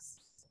calling us.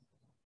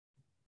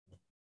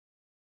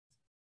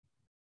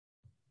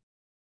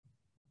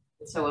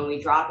 And so when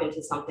we drop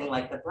into something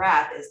like the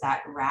breath, is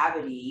that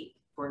gravity,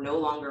 we're no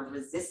longer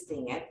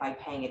resisting it by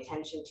paying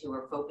attention to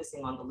or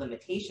focusing on the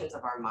limitations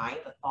of our mind,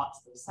 the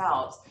thoughts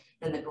themselves,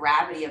 then the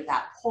gravity of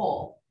that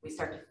pull, we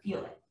start to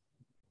feel it.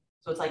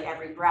 So it's like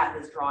every breath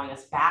is drawing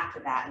us back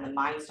to that, and the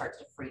mind starts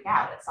to freak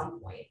out at some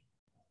point. It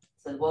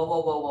says, whoa,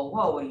 whoa, whoa, whoa,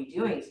 whoa, what are you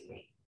doing to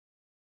me?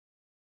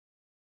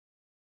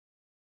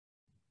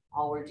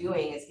 All we're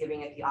doing is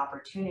giving it the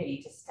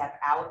opportunity to step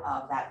out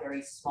of that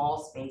very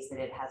small space that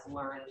it has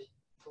learned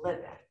to live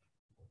in,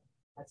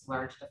 that's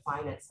learned to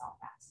define itself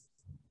as.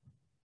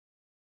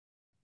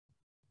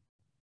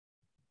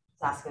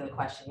 I was asking the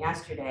question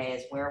yesterday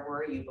is, where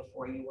were you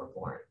before you were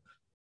born?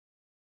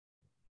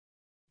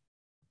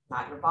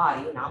 Not your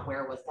body, not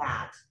where was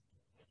that.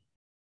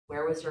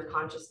 Where was your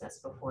consciousness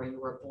before you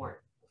were born,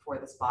 before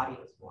this body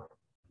was born?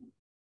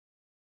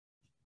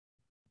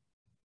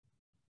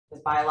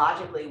 Because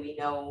biologically, we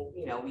know,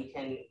 we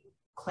can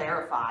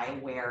clarify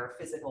where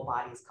physical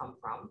bodies come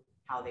from,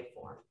 how they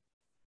form.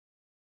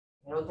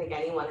 I don't think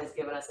anyone has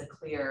given us a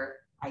clear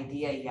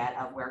idea yet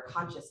of where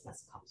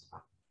consciousness comes from.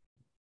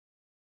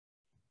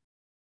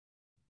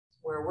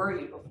 Where were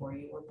you before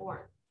you were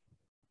born?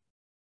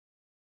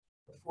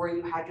 Before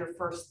you had your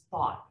first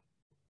thought,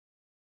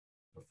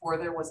 before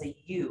there was a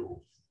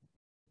you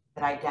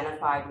that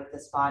identified with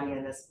this body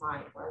and this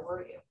mind, where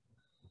were you?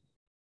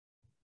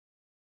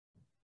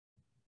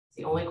 It's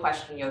the only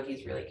question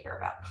yogis really care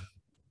about.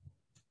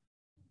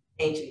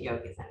 Ancient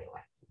yogis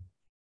anyway.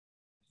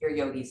 You're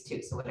yogis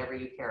too, so whatever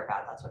you care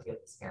about, that's what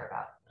yogis care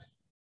about.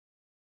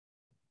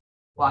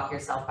 Walk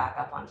yourself back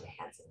up onto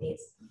hands and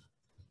knees.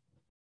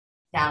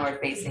 Downward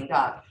facing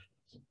dog.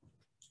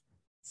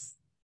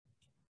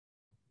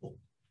 Good.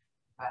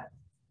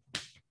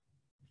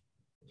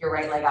 Your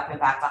right leg up and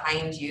back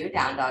behind you,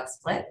 down dog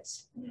split.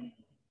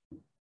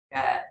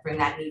 Good. Bring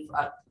that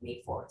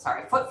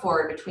foot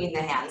forward between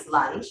the hands,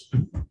 lunge.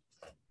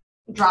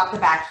 Drop the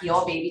back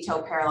heel, baby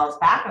toe parallels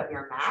back of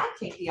your mat.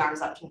 Take the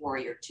arms up to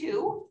warrior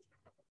two.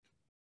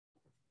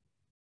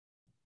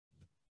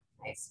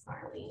 Nice,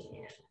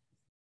 Marlene.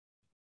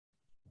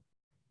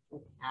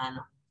 And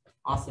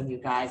awesome, you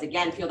guys.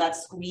 Again, feel that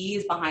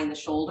squeeze behind the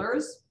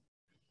shoulders.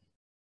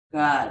 Good.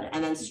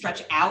 And then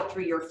stretch out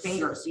through your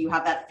fingers so you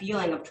have that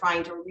feeling of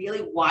trying to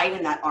really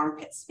widen that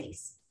armpit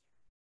space.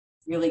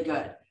 Really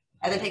good.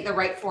 And then take the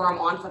right forearm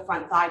onto the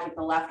front thigh. Take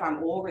the left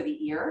arm over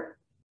the ear,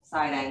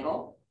 side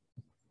angle.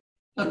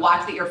 But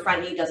watch that your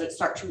front knee doesn't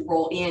start to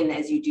roll in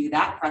as you do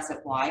that. Press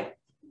it wide.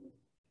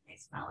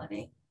 Nice,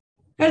 Melody.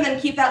 Good, and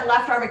then keep that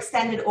left arm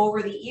extended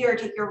over the ear.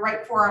 Take your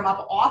right forearm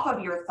up off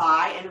of your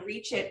thigh and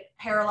reach it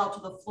parallel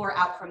to the floor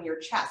out from your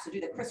chest. So do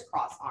the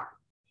crisscross arm.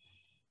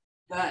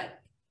 Good.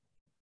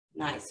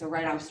 Nice. So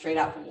right arm straight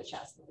out from the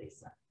chest,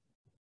 Lisa.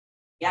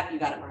 Yep, you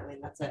got it,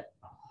 Marlene. That's it.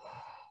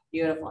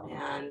 Beautiful.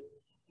 And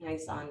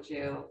nice,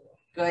 Anju.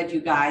 Good,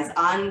 you guys.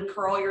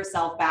 Uncurl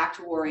yourself back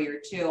to warrior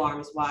two,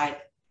 arms wide.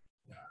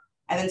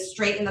 And then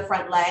straighten the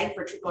front leg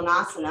for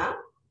Trikonasana.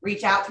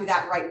 Reach out through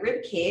that right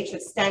rib cage,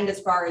 extend as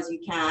far as you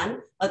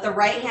can. Let the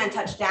right hand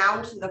touch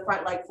down to the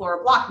front leg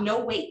floor block. No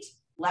weight.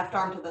 Left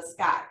arm to the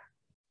sky.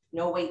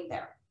 No weight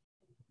there.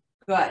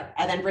 Good.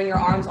 And then bring your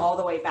arms all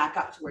the way back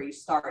up to where you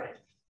started.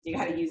 You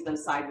got to use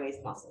those sideways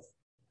muscles.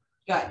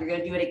 Good. You're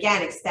going to do it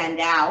again. Extend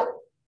out.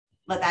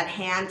 Let that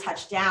hand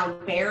touch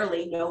down.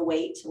 Barely. No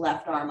weight.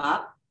 Left arm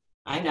up.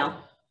 I know.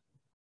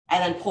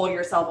 And then pull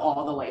yourself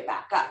all the way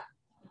back up.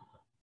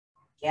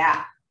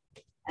 Yeah.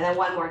 And then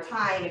one more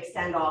time,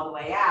 extend all the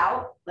way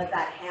out. Let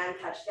that hand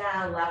touch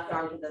down, left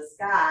arm to the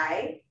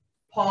sky.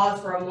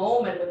 Pause for a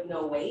moment with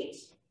no weight.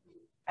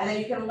 And then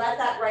you can let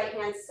that right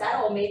hand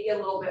settle maybe a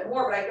little bit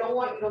more, but I don't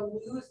want you to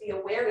lose the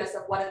awareness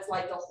of what it's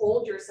like to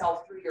hold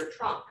yourself through your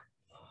trunk.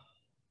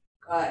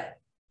 Good.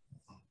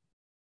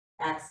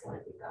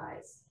 Excellent, you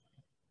guys.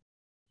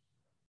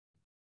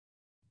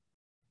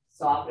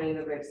 Softening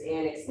the ribs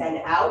in,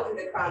 extend out through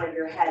the crown of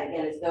your head,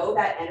 again, as though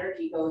that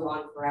energy goes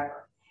on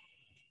forever.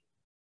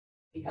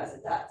 Because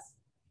it does.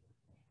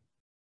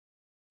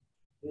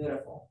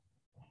 Beautiful.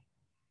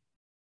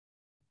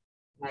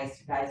 Nice,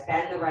 you guys.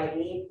 Bend the right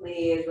knee,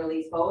 please.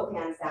 Release both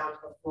hands down to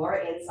the floor,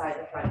 inside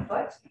the front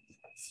foot.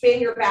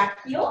 Spin your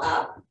back heel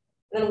up.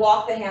 Then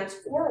walk the hands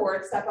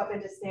forward, step up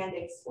into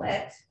standing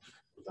split.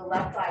 The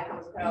left thigh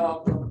comes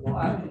parallel to the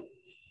floor.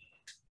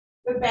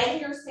 But bend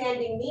your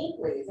standing knee,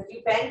 please. If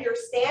you bend your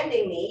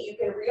standing knee, you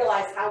can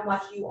realize how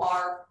much you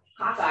are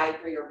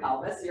cockeyed through your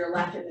pelvis. Your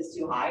left hip is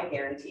too high, I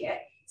guarantee it.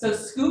 So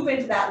scoop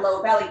into that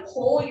low belly,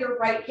 pull your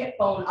right hip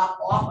bone up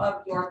off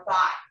of your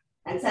thigh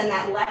and send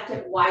that left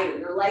hip wider.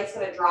 Your leg's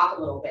gonna drop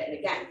a little bit. And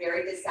again,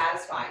 very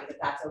dissatisfying, but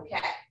that's okay.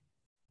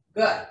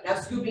 Good. Now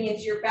scooping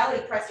into your belly,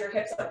 press your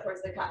hips up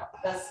towards the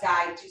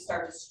sky to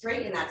start to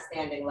straighten that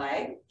standing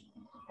leg.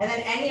 And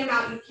then any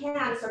amount you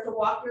can, start to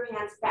walk your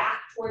hands back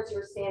towards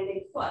your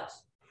standing foot.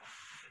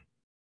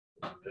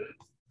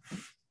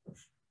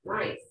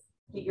 Nice.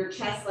 Keep your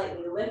chest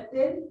slightly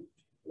lifted.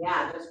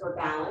 Yeah, just for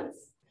balance.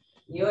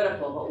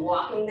 Beautiful, but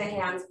walking the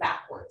hands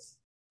backwards.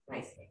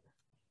 Nice.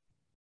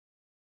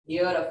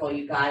 Beautiful,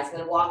 you guys.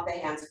 Gonna walk the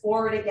hands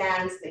forward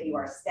again so that you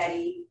are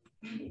steady.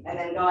 And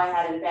then go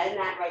ahead and bend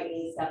that right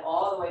knee, step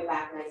all the way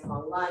back, nice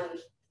long lunge.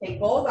 Take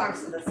both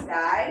arms to the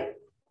sky,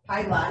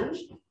 high lunge.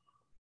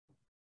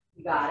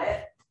 You got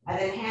it. And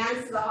then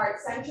hands to the heart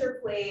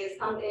center, please.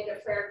 Come into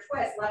prayer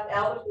twist, left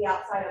elbow to the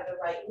outside of the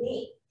right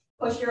knee.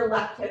 Push your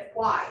left hip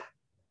wide.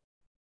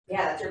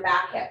 Yeah, that's your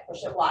back hip.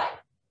 Push it wide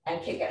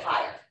and kick it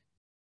higher.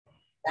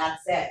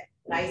 That's it.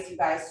 Nice, you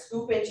guys.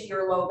 Scoop into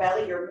your low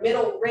belly, your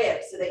middle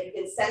rib, so that you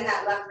can send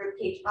that left rib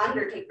cage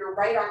under. Take your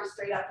right arm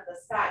straight up to the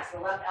sky. So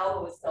the left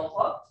elbow is still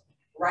hooked.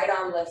 Right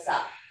arm lifts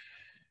up.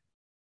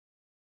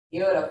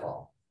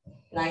 Beautiful.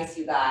 Nice,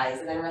 you guys.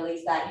 And then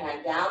release that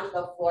hand down to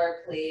the floor,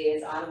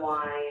 please.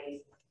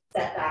 Unwind.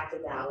 Step back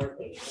to downward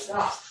facing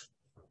dog.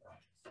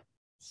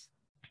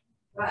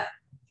 Good.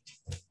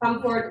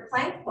 Come forward to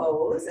plank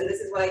pose. And this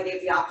is what I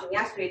gave the option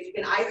yesterday. Is you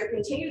can either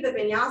continue the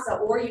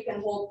vinyasa or you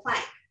can hold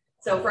plank.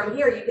 So from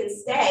here, you can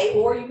stay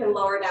or you can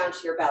lower down to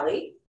your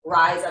belly,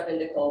 rise up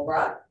into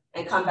cobra,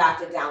 and come back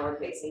to downward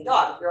facing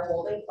dog. If you're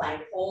holding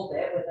plank, hold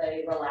it with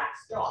a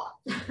relaxed jaw.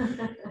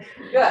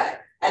 Good.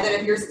 And then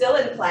if you're still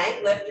in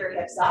plank, lift your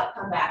hips up,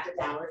 come back to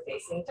downward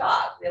facing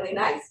dog. Really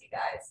nice, you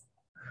guys.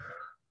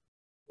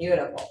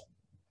 Beautiful.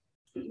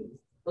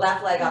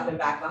 Left leg up and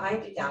back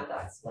behind you, down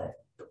dog split.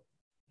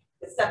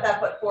 Step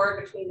that foot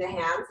forward between the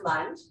hands,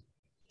 lunge.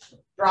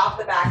 Drop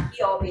the back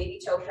heel, baby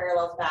toe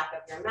parallels back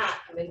of your mat.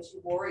 Come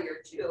into warrior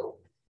two.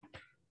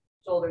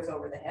 Shoulders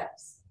over the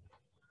hips.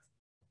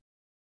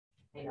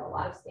 I know a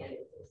lot of standing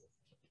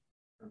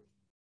poses.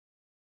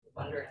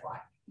 Wondering why.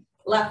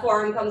 Left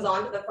forearm comes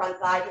onto the front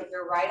thigh, take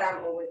your right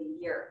arm over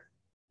the ear.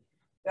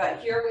 Good.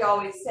 Here we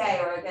always say,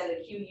 or again,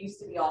 the cue used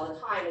to be all the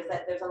time, is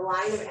that there's a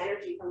line of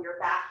energy from your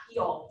back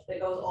heel that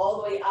goes all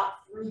the way up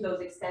through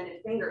those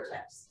extended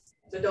fingertips.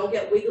 So don't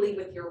get wiggly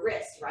with your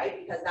wrists, right?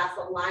 Because that's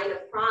the line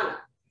of prana.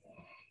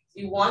 So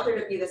you want there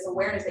to be this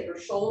awareness that your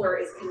shoulder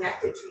is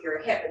connected to your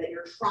hip and that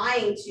you're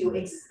trying to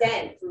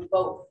extend through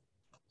both.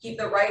 Keep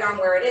the right arm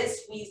where it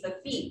is, squeeze the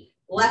feet.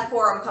 Left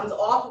forearm comes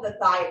off of the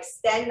thigh,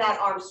 extend that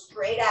arm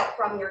straight out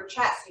from your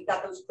chest. You've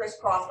got those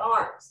crisscrossed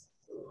arms.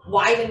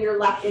 Widen your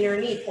left inner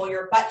knee, pull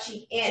your butt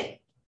cheek in.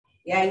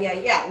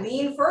 Yeah.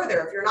 Lean further.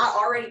 If you're not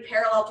already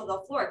parallel to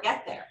the floor,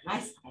 get there.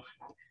 Nice.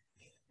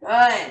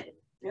 Good.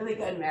 Really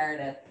good,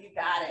 Meredith. You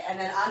got it. And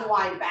then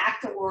unwind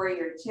back to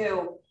warrior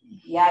two.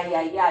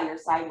 Yeah. Your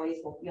sideways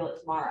will feel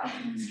it tomorrow.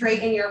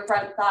 Straighten your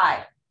front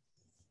thigh.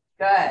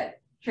 Good.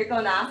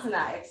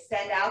 Trikonasana.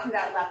 Extend out through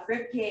that left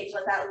rib cage.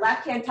 Let that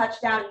left hand touch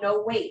down,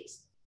 no weight.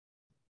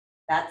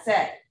 That's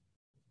it.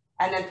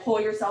 And then pull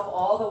yourself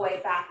all the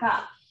way back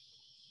up.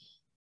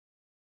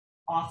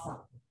 Awesome.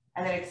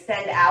 And then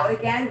extend out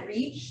again,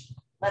 reach.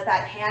 Let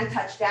that hand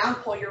touch down,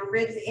 pull your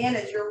ribs in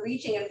as you're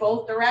reaching in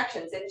both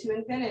directions into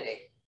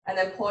infinity. And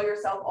then pull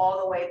yourself all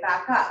the way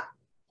back up.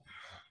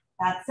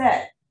 That's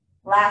it.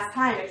 Last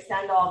time,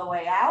 extend all the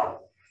way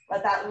out.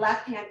 Let that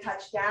left hand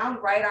touch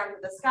down, right arm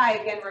to the sky.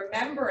 Again,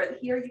 remember,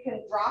 here you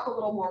can drop a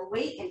little more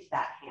weight into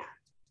that hand.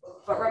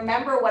 But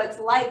remember what it's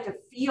like to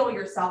feel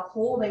yourself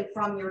holding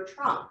from your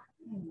trunk.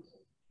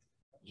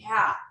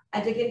 Yeah.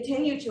 And to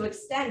continue to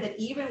extend that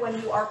even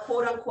when you are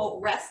quote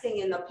unquote resting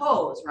in the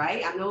pose,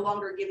 right? I'm no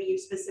longer giving you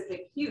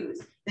specific cues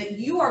that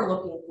you are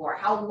looking for.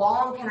 How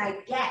long can I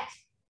get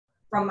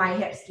from my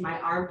hips to my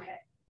armpit?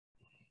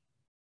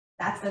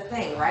 That's the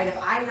thing, right? If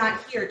I'm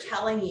not here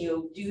telling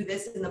you, do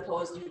this in the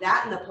pose, do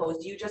that in the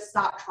pose, you just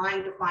stop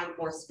trying to find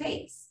more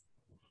space.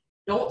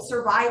 Don't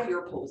survive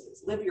your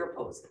poses, live your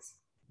poses.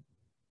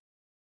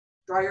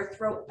 Draw your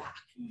throat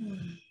back.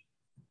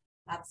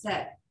 That's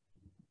it.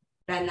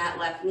 Bend that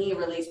left knee,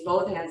 release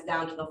both hands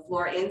down to the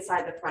floor,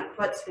 inside the front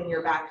foot, spin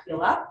your back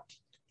heel up.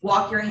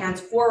 Walk your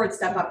hands forward,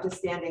 step up to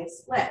standing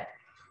split.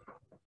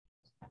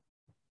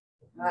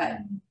 Good.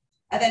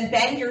 And then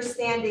bend your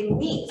standing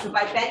knee. So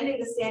by bending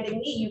the standing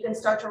knee, you can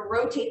start to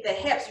rotate the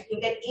hips. You can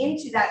get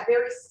into that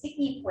very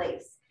sticky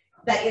place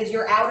that is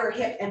your outer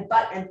hip and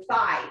butt and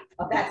thigh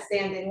of that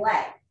standing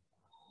leg.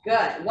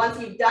 Good.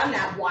 Once you've done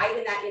that,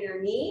 widen that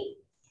inner knee.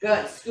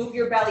 Good. Scoop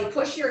your belly,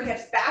 push your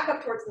hips back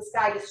up towards the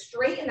sky to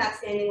straighten that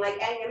standing leg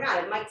any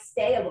amount. It might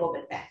stay a little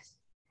bit bent.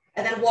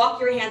 And then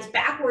walk your hands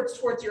backwards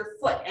towards your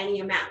foot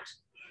any amount.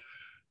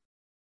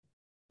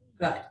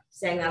 Good.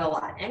 Saying that a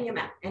lot. Any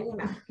amount, any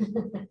amount.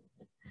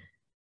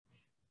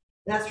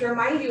 That's to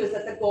remind you is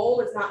that the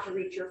goal is not to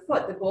reach your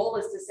foot. The goal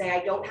is to say,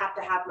 I don't have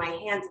to have my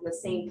hands in the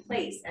same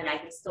place and I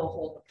can still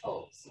hold the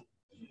pose.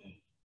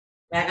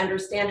 I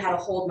understand how to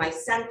hold my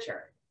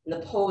center. And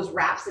the pose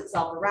wraps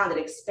itself around. It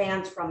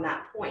expands from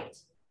that point.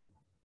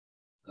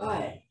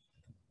 Good.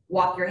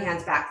 Walk your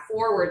hands back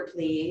forward,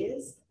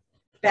 please.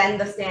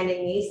 Bend the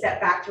standing knee. Step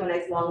back to a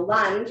nice long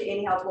lunge.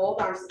 Inhale,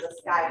 both arms to the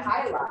sky,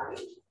 high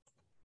lunge.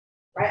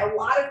 Right? A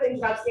lot of things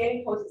about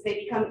standing poses,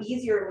 they become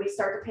easier when we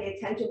start to pay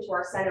attention to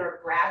our center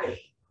of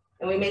gravity.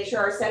 And we make sure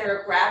our center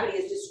of gravity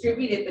is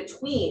distributed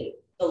between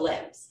the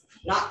limbs,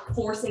 not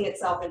forcing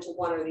itself into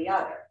one or the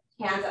other.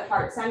 Hands at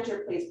heart center,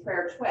 please.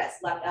 Prayer twist.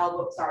 Right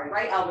elbow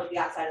to the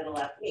outside of the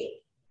left knee.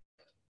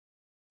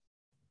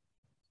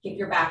 Keep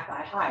your back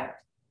thigh higher.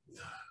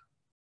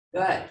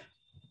 Good.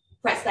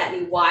 Press that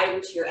knee wide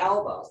into your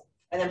elbow.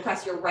 And then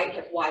press your right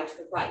hip wide to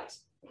the right.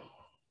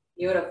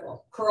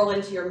 Beautiful. Curl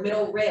into your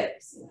middle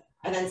ribs.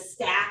 And then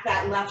stack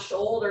that left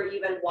shoulder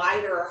even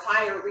wider or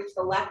higher. Reach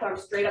the left arm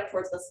straight up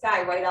towards the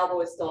sky. Right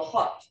elbow is still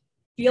hooked.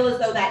 Feel as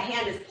though that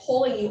hand is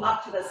pulling you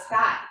up to the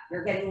sky.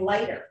 You're getting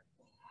lighter,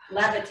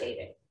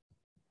 levitating.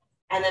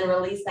 And then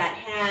release that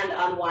hand,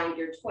 unwind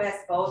your twist,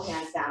 both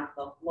hands down to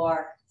the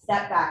floor.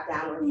 Step back,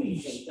 downward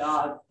facing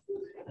dog.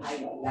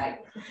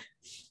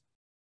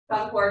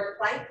 Come forward,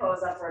 plank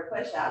pose, upward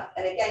push-up.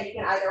 And again, you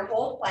can either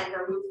hold plank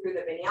or move through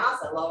the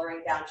vinyasa,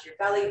 lowering down to your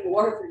belly,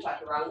 or through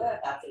chaturanga,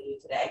 if that's in you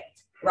today.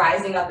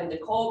 Rising up into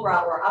cobra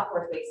or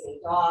upward facing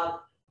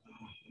dog.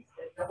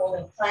 If you're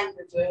holding plank,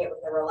 you're doing it with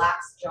a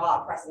relaxed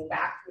jaw, pressing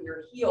back through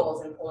your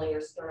heels and pulling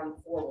your sternum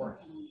forward.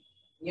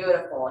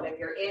 Beautiful. And if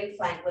you're in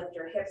plank, lift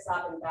your hips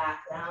up and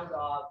back, down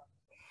dog.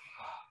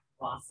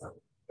 Awesome.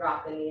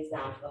 Drop the knees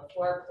down to the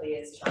floor,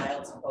 please.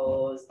 Child's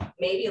pose.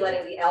 Maybe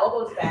letting the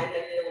elbows bend,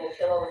 maybe a little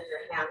pillow with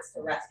your hands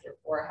to rest your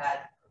forehead.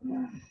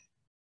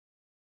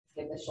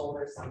 Give the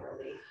shoulders some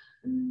relief.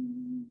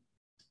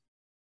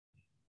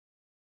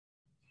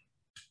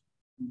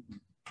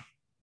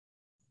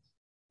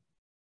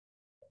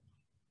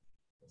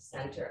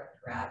 Center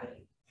of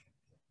gravity.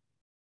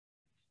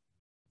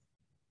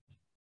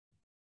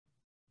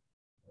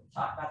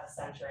 talk about the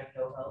center in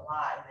yoga a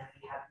lot, and then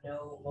we have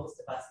most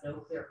of us, no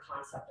clear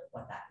concept of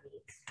what that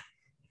means.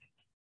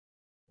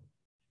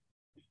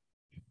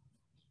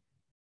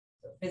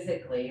 So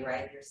physically,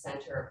 right, your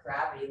center of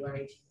gravity,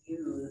 learning to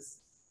use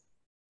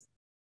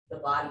the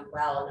body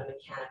well in a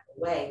mechanical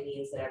way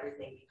means that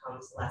everything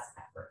becomes less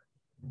effort.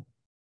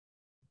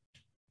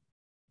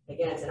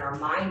 Again, it's in our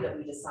mind that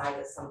we decide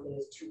that something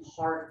is too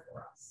hard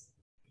for us.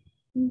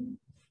 In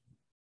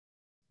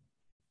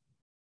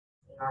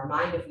our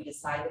mind, if we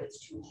decide that it's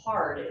too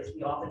hard, is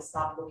we often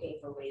stop looking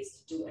for ways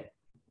to do it.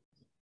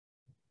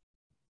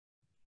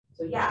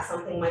 So yeah,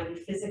 something might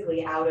be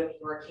physically out of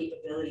your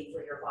capability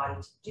for your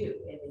body to do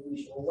in the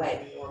usual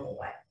way, the normal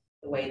way,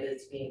 the way that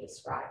it's being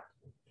described.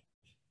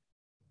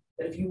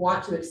 But if you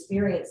want to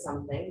experience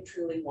something,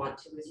 truly want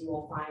to, is you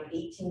will find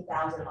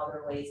 18,000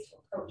 other ways to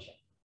approach it.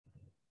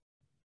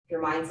 If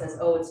your mind says,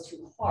 oh, it's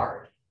too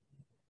hard,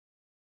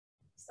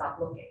 stop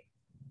looking.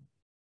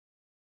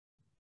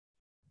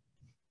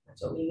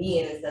 That's what we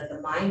mean, is that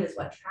the mind is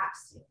what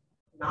traps you,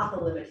 not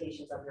the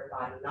limitations of your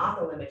body, not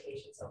the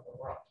limitations of the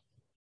world.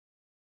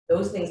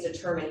 Those things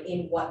determine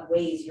in what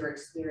ways your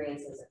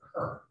experiences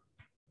occur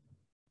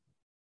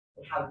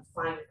and how you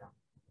find them.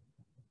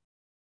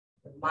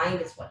 The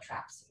mind is what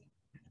traps you.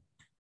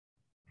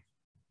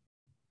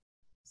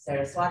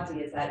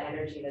 Saraswati is that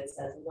energy that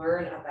says,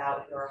 learn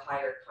about your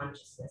higher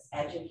consciousness,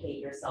 educate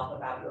yourself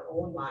about your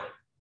own mind,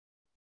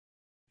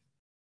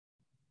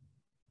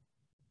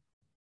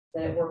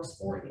 that it works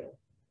for you,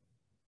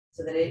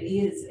 so that it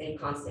is a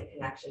constant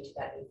connection to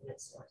that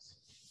infinite source.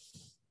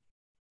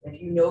 If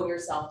you know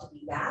yourself to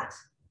be that,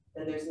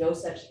 then there's no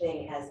such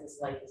thing as this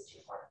life is too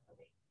hard for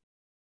me.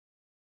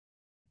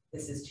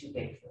 This is too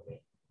big for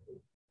me.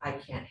 I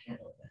can't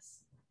handle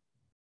this.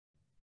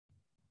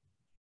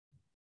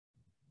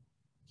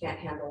 Can't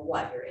handle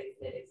what? Your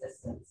infinite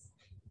existence.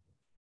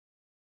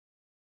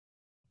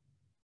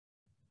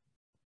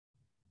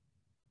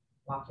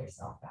 Walk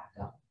yourself back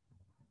up.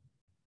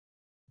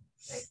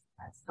 Nice.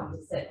 Come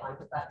to sit on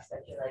your butt,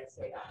 stretch your legs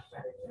straight out.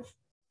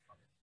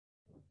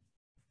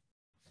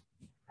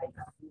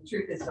 The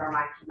truth is, our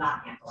mind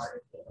cannot handle our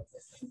infinite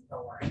existence.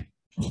 Don't worry.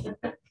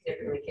 It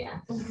really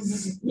can.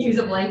 Use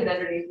a blanket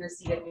underneath your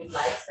seat if you'd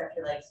like. Stretch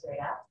your legs straight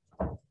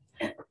out.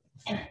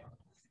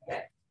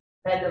 Good.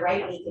 Bend the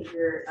right knee, take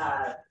your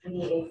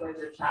knee in towards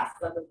your chest.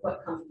 Let the foot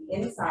come to the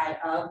inside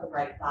of the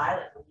right thigh.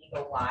 Let the knee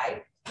go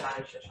wide. Down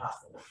into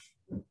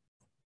Shavasana.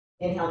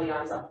 Inhale the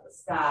arms up to the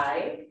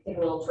sky. Take a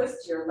little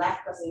twist to your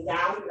left, pressing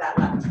down through that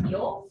left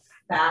heel.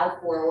 Bow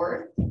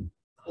forward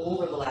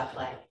over the left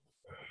leg.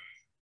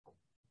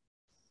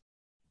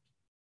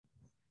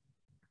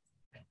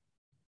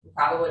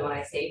 Probably when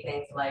I say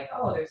things like,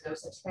 oh, there's no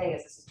such thing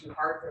as this is too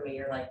hard for me,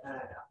 you're like, no.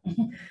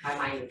 My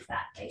mind needs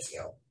that, thank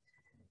you.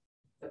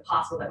 It's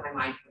impossible that my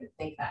mind couldn't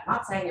think that. I'm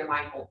not saying your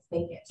mind won't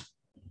think it.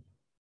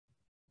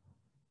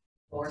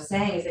 What we're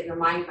saying is that your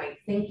mind might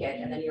think it,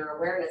 and then your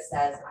awareness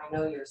says, I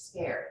know you're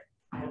scared,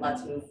 and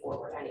let's move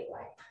forward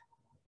anyway.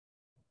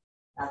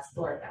 That's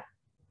Florida.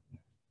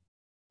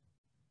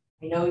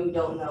 I know you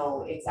don't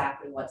know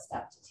exactly what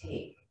step to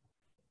take,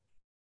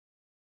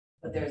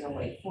 but there's a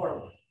way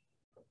forward.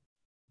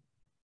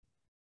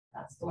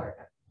 That's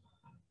Florida.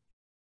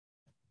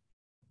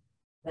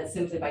 That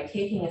simply by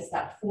taking a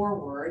step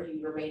forward,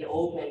 you remain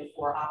open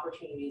for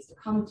opportunities to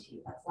come to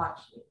you. That's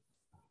Lakshmi.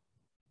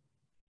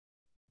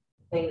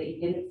 The thing that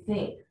you didn't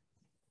think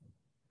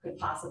could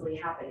possibly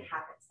happen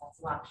happens.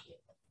 That's Lakshmi.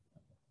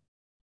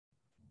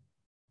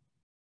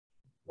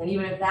 And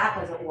even if that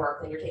doesn't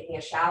work, then you're taking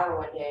a shower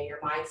one day and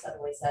your mind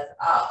suddenly says,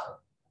 oh,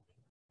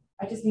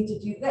 I just need to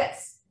do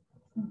this.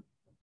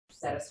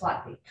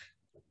 Saraswati.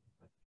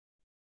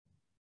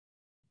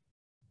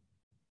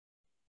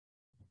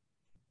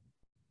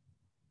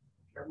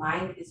 Your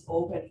mind is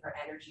open for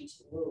energy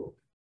to move.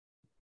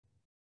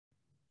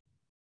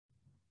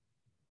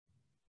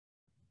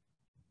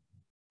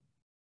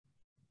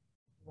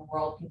 The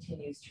world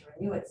continues to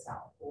renew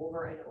itself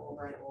over and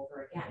over and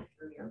over again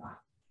through your mind.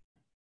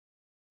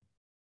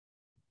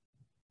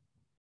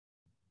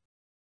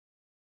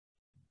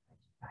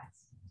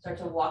 Start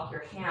to walk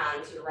your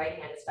hands, your right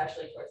hand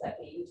especially, towards that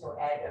baby toe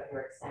edge of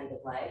your extended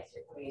legs.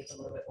 You're coming into a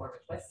little bit more of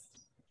a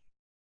twist.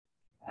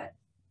 Good.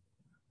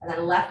 And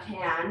then left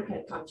hand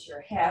can come to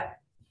your hip.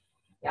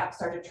 Yeah,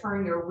 start to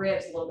turn your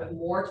ribs a little bit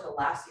more to the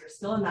left. So you're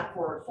still in that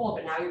forward fold,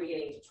 but now you're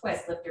beginning to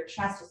twist. Lift your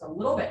chest just a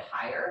little bit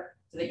higher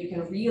so that you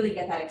can really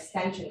get that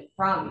extension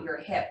from your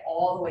hip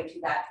all the way to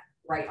that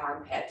right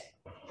armpit.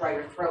 Draw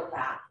your throat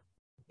back.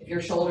 If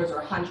your shoulders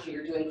are hunched or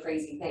you're doing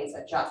crazy things,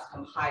 adjust,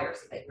 come higher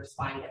so that your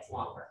spine gets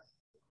longer.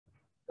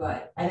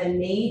 Good. And then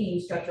maybe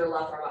you stretch your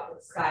left arm up to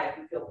the sky if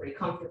you feel pretty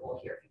comfortable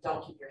here. If you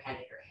don't, keep your hand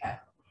at your hip.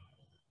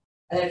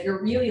 And then if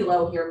you're really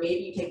low here,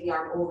 maybe you take the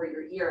arm over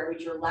your ear and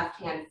reach your left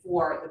hand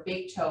for the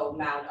big toe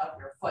mound of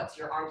your foot. So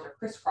your arms are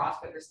crisscrossed,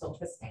 but you're still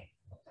twisting.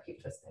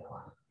 Keep twisting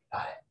along.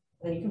 Got it.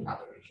 And then you can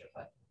probably reach your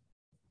foot.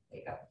 There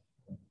you go.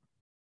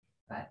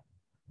 Good.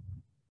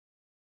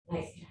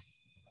 Nice.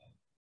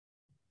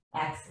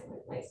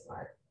 Excellent. Nice,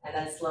 Mark. And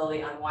then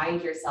slowly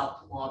unwind yourself,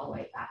 come all the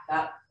way back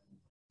up.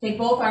 Take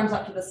both arms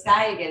up to the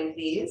sky again,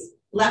 please.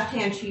 Left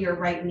hand to your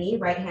right knee,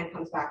 right hand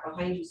comes back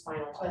behind you,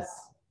 spinal twist.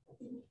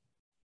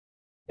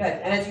 Good,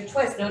 and as you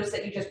twist, notice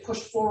that you just push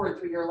forward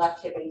through your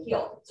left hip and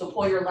heel. So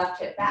pull your left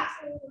hip back.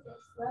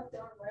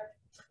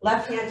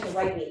 Left hand to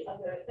right knee,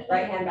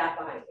 right hand back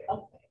behind you.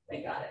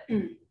 Okay, you got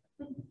it.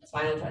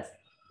 Spinal twist.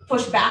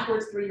 Push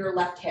backwards through your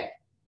left hip.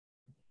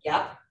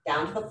 Yep,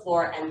 down to the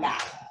floor and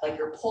back. Like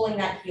you're pulling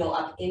that heel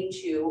up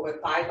into, or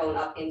thigh bone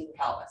up into the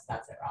pelvis.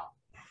 That's it, Rob.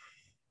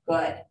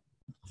 Good.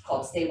 It's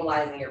called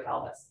stabilizing your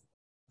pelvis.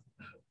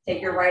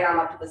 Take your right arm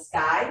up to the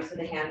sky, to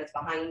the hand that's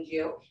behind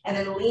you, and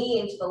then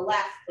lean to the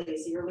left,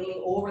 please. So you're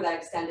leaning over that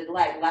extended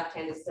leg. Left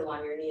hand is still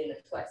on your knee in the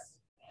twist.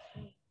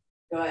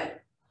 Good.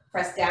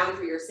 Press down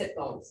through your sit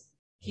bones.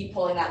 Keep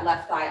pulling that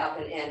left thigh up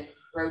and in.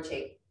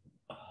 Rotate.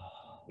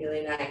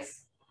 Really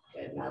nice.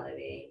 Good,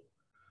 Melody.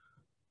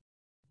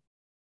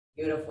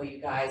 Beautiful, you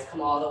guys.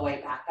 Come all the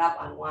way back up,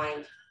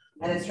 unwind.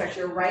 And then stretch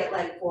your right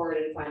leg forward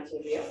in front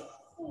of you.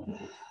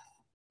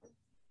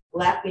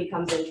 Left knee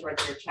comes in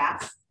towards your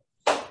chest.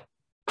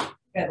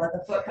 Good, let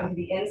the foot come to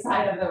the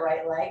inside of the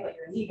right leg, let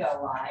your knee go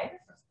wide.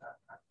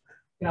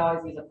 You can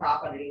always use a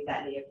prop underneath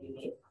that knee if you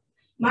need.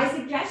 My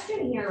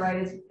suggestion here,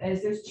 right,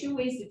 is there's two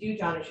ways to do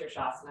Janu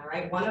Shirshasana,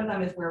 right? One of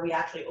them is where we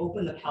actually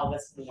open the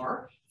pelvis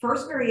more.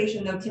 First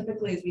variation, though,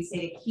 typically is we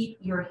say to keep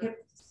your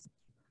hips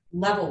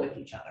level with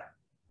each other,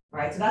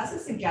 right? So that's the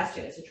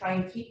suggestion, is to try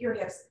and keep your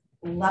hips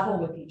level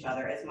with each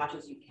other as much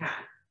as you can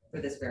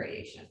for this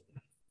variation.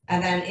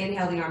 And then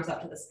inhale the arms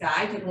up to the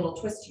sky, take a little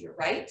twist to your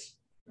right,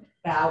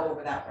 bow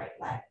over that right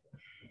leg.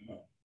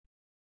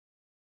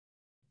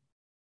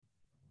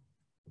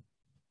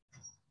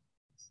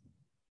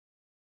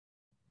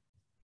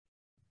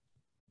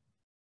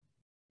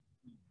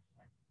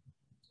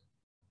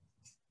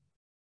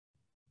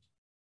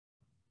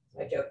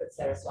 I joke that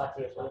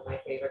Saraswati is one of my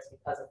favorites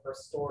because of her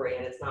story,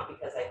 and it's not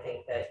because I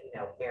think that, you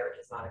know, marriage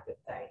is not a good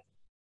thing.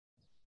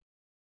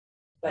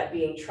 But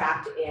being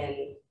trapped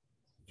in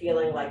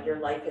feeling like your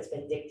life has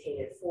been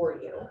dictated for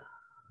you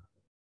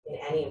in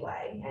any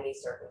way, any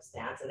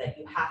circumstance, and that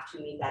you have to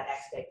meet that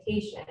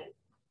expectation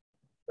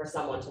for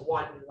someone to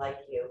want you like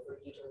you, for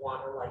you to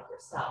want or like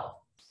yourself.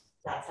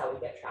 That's how we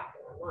get trapped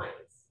in our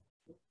minds.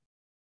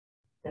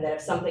 And that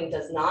if something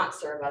does not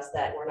serve us,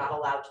 that we're not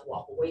allowed to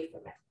walk away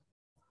from it.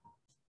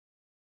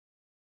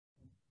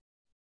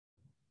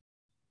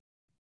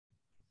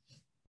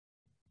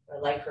 I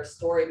like her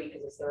story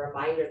because it's the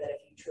reminder that if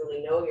you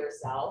truly know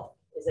yourself,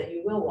 is that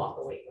you will walk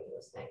away from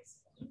those things.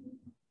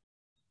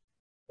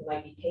 It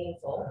might be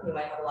painful. You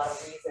might have a lot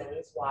of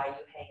reasons why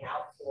you hang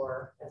out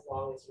for as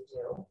long as you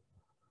do.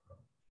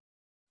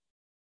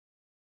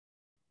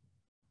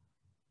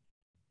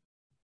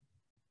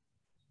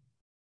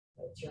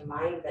 But it's your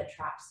mind that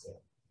traps you.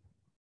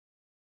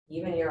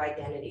 Even your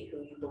identity,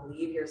 who you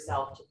believe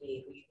yourself to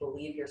be, who you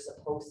believe you're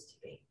supposed to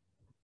be.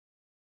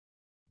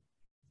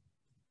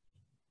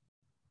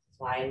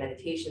 Why in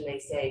meditation they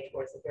say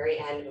towards the very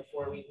end,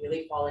 before we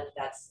really fall into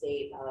that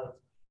state of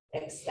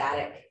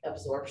ecstatic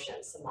absorption,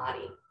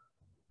 samadhi,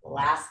 the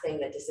last thing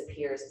that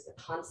disappears is the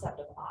concept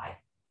of I.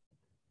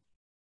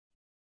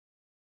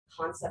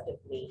 Concept of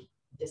me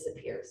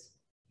disappears.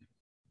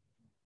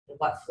 And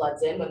what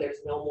floods in when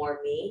there's no more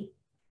me?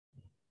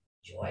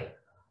 Joy.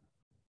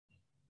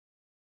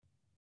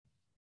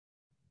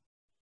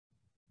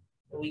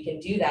 And we can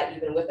do that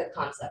even with the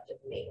concept of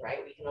me, right?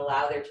 We can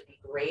allow there to be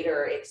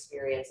greater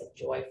experience of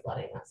joy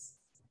flooding us.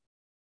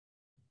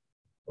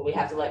 But we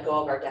have to let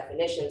go of our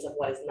definitions of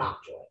what is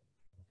not joy.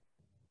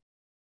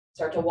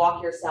 Start to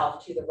walk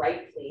yourself to the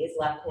right, please.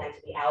 Left hand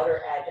to the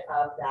outer edge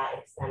of that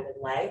extended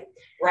leg.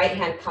 Right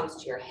hand comes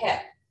to your hip.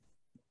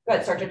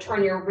 Good. Start to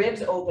turn your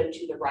ribs open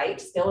to the right,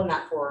 still in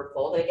that forward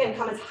fold. And again,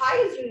 come as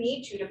high as you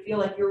need to feel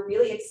like you're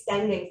really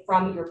extending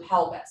from your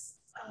pelvis.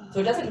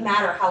 So it doesn't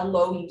matter how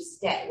low you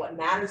stay. What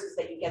matters is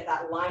that you get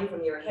that line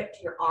from your hip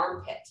to your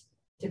armpit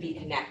to be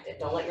connected.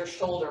 Don't let your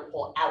shoulder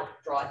pull out,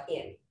 draw it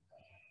in.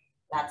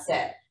 That's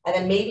it. And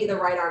then maybe the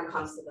right arm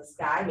comes to the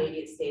sky. Maybe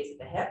it stays at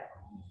the hip.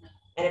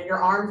 And if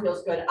your arm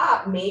feels good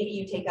up, maybe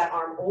you take that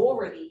arm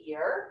over the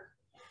ear.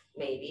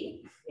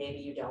 Maybe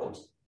you don't.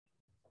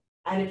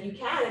 And if you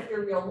can, if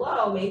you're real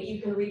low, maybe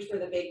you can reach for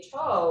the big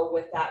toe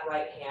with that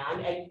right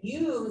hand and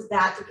use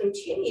that to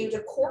continue to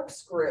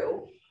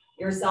corkscrew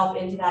yourself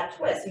into that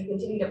twist. You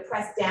continue to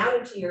press down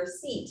into your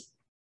seat,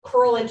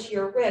 curl into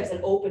your ribs, and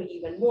open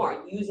even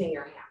more using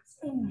your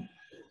hands.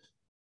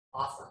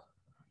 Awesome.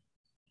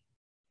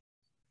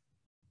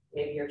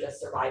 Maybe you're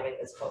just surviving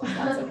this pose.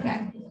 That's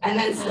okay. And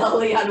then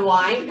slowly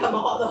unwind, come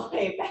all the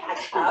way back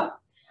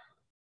up.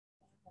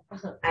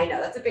 I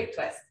know, that's a big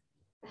twist.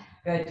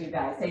 Good, you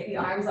guys. Take the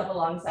arms up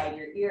alongside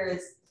your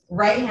ears.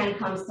 Right hand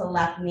comes to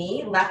left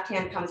knee. Left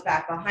hand comes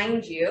back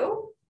behind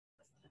you.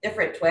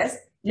 Different twist.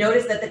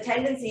 Notice that the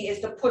tendency is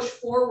to push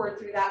forward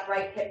through that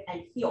right hip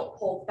and heel.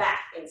 Pull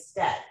back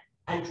instead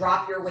and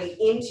drop your weight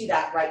into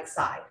that right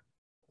side.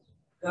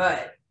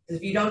 Good.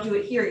 Because if you don't do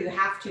it here, you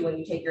have to when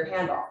you take your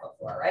hand off the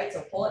floor, right?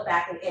 So pull it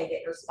back and in,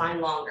 get your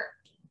spine longer.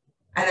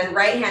 And then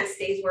right hand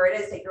stays where it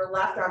is. Take your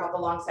left arm up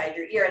alongside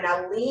your ear and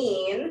now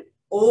lean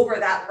over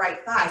that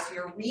right thigh. So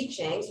you're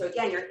reaching. So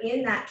again, you're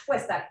in that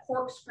twist, that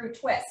corkscrew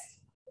twist.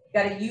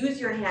 You got to use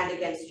your hand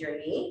against your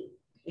knee.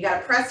 You got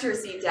to press your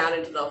seat down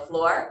into the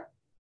floor.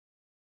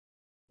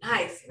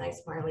 Nice,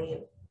 nice,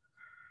 Marlene.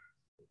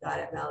 Got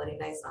it, Melody.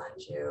 Nice on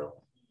you.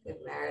 Good,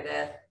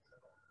 Meredith.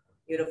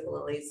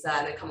 Beautiful, Elisa.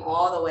 And then come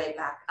all the way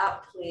back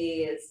up,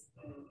 please.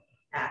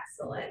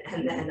 Excellent.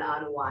 And then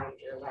unwind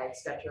your legs.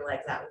 Stretch your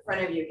legs out in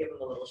front of you. Give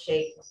them a little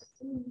shake.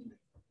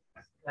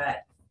 Good.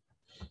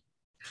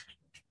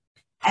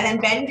 And then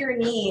bend your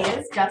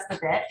knees just a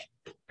bit.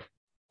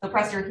 So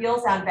press your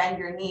heels down, bend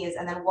your knees,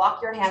 and then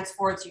walk your hands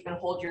forward so you can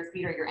hold your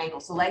feet or your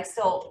ankles. So legs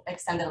still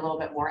extended a little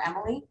bit more,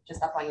 Emily,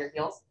 just up on your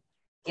heels.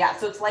 Yeah,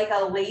 so it's like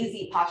a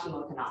lazy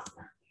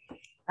Paschimottanasana.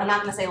 I'm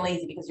not going to say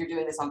lazy because you're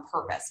doing this on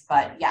purpose,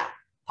 but yeah,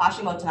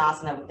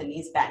 Paschimottanasana with the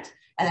knees bent,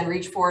 and then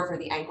reach forward for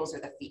the ankles or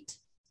the feet.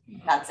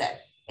 That's it.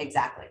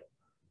 Exactly.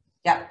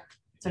 Yep.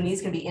 So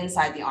knees can be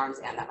inside the arms,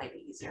 and that might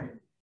be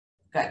easier.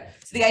 Good.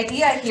 So the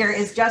idea here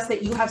is just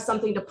that you have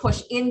something to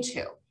push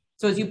into.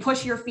 So as you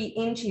push your feet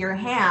into your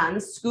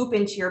hands, scoop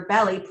into your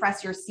belly,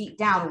 press your seat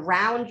down,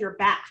 round your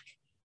back.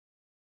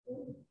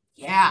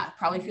 Yeah, it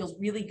probably feels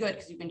really good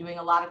because you've been doing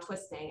a lot of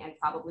twisting and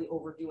probably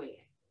overdoing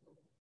it.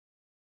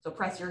 So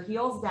press your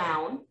heels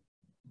down,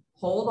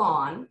 hold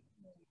on,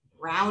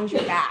 round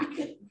your back.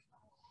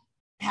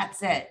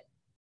 That's it.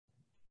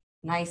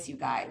 Nice, you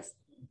guys.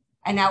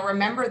 And now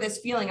remember this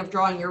feeling of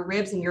drawing your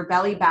ribs and your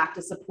belly back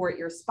to support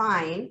your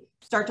spine.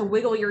 Start to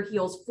wiggle your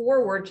heels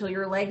forward till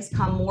your legs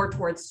come more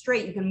towards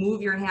straight. You can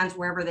move your hands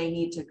wherever they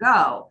need to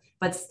go,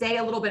 but stay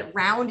a little bit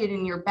rounded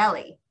in your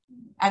belly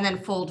and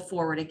then fold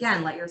forward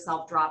again. Let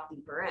yourself drop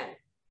deeper in.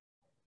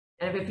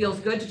 And if it feels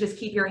good to just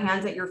keep your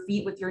hands at your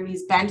feet with your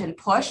knees bent and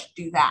push,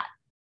 do that.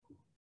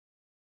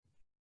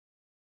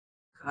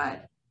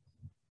 Good.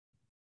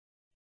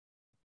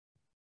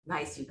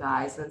 Nice, you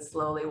guys. Then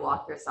slowly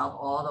walk yourself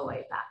all the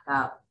way back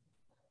up.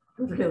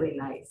 Really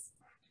nice.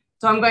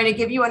 So I'm going to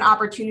give you an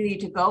opportunity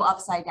to go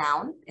upside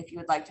down if you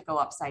would like to go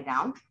upside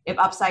down. If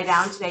upside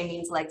down today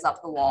means legs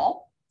up the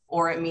wall,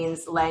 or it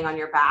means laying on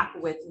your back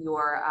with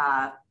your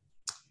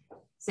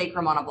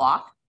sacrum on a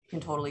block, you can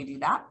totally do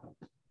that.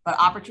 But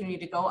opportunity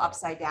to go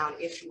upside down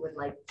if you would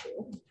like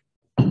to.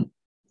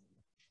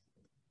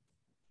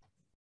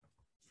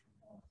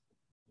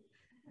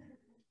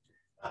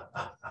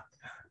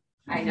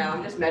 I know,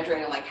 I'm just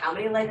measuring like how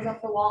many legs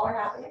up the wall are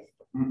happening.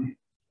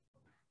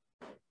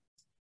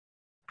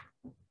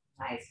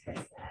 Nice,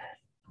 Kristen.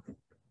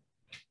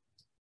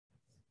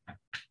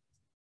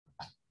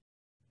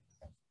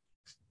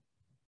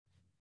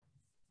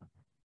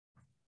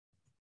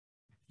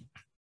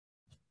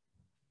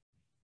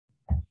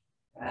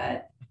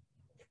 Good.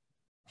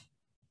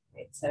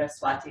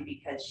 Saraswati,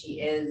 because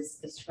she is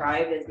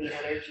described as the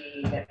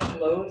energy that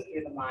flows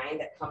through the mind,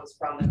 that comes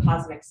from the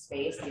cosmic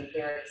space, the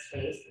etheric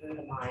space through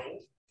the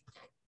mind.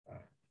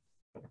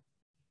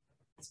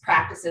 These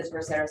practices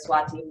for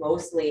Saraswati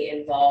mostly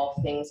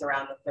involve things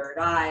around the third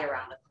eye,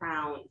 around the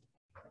crown.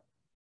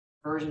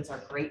 Versions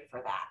are great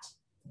for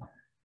that.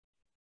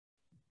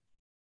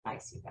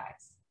 Nice, you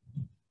guys.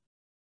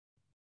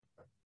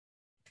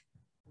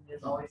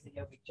 There's always the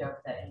yogic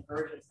joke that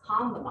inversions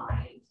calm the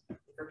mind.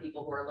 For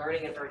people who are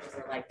learning inversions,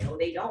 they're like, no,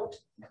 they don't.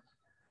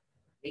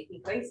 Make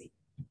me crazy.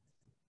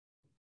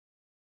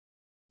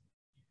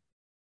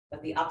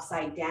 But the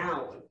upside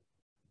down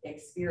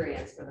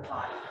experience for the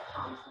body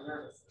calms the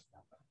nervous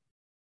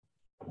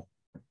system.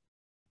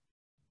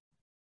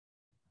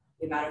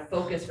 The amount of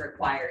focus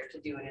required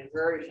to do an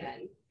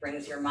inversion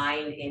brings your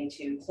mind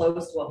into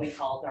close to what we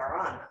call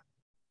dharana.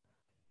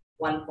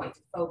 One point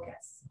of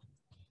focus.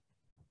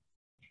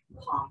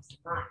 Calms the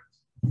mind.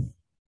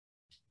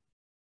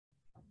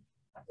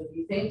 If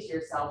you think to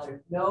yourself,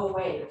 there's no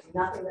way, there's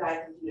nothing that I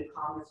can do to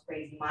calm this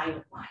crazy mind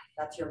of mine.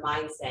 That's your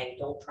mind saying,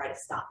 don't try to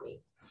stop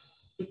me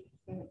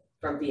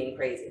from being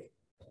crazy.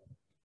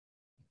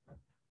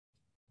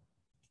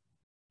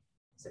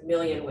 There's a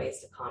million ways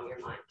to calm your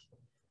mind.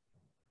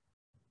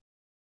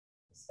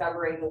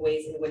 Discovering the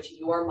ways in which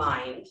your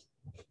mind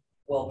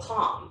will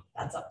calm,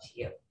 that's up to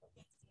you.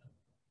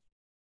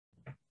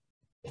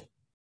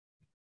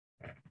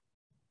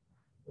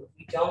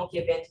 We don't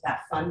give in to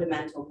that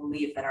fundamental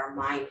belief that our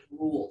mind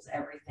rules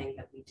everything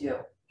that we do,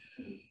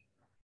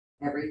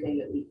 everything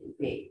that we can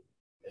be.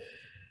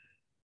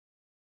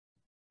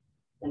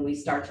 Then we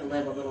start to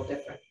live a little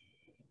different.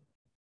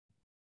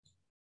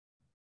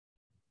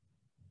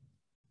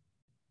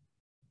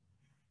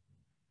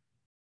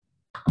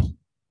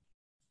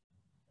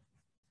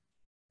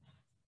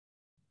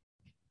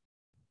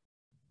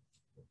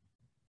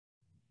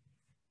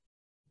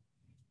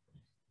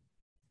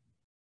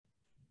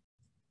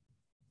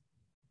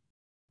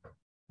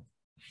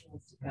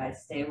 You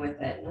guys stay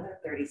with it another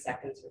 30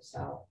 seconds or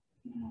so.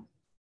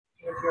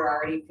 If you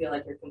already feel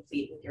like you're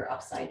complete with your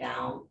upside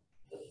down,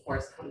 of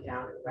course, come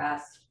down and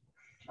rest.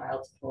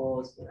 Child's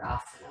pose,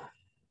 Virasana.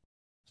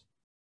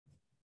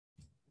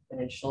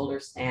 Then in shoulder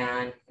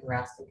stand,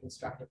 rest in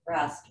constructive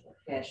rest or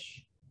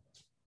fish.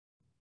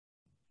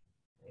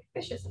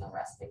 Vicious in a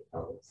resting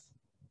pose.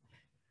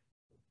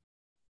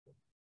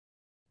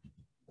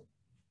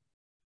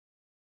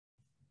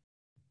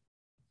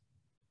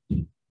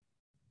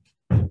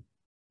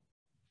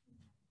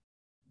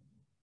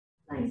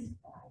 Nice.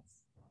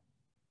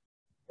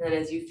 Then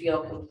as you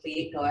feel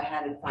complete, go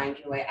ahead and find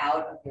your way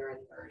out of your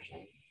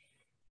inversion.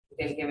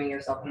 Again, giving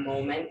yourself a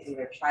moment,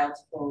 either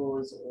child's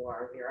pose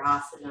or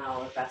virasana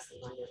or resting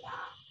on your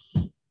back.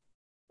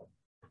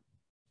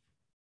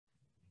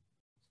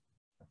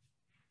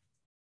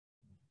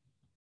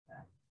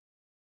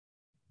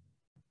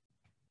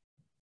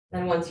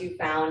 Then once you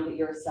found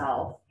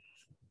yourself,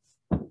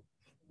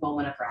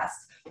 moment of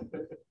rest,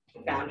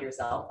 found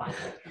yourself finally.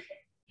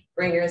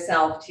 Bring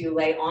yourself to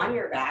lay on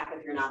your back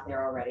if you're not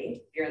there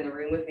already. If you're in the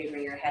room with me,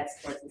 bring your heads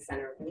towards the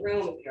center of the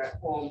room. If you're at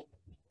home,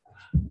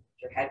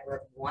 your head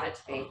where you want it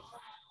to be.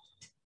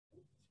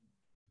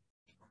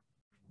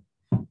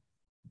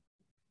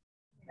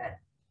 Good.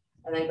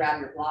 And then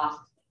grab your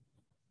block,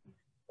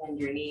 bend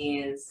your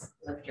knees,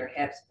 lift your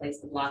hips,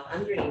 place the block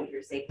underneath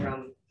your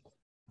sacrum.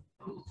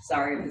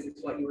 Sorry, this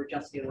is what you were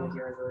just doing with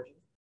your inversion.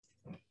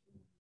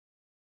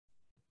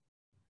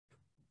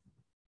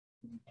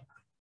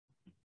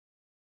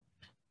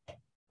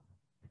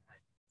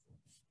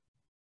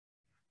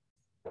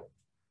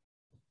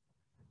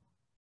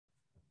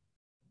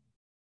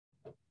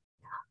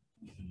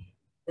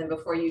 Then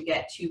before you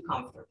get too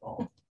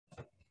comfortable,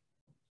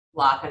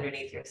 block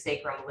underneath your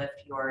sacrum,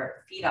 lift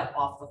your feet up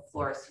off the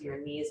floor so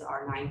your knees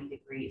are 90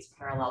 degrees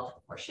parallel to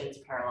the floor, shins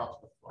parallel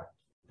to the floor.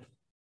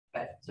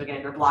 Good. So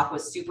again, your block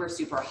was super,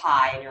 super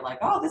high and you're like,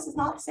 oh, this is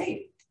not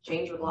safe.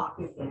 Change your block.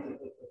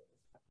 Good.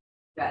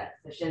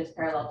 The shins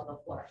parallel to the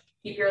floor.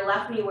 Keep your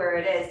left knee where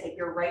it is. Take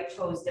your right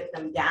toes, dip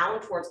them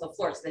down towards the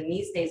floor. So the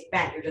knee stays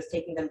bent. You're just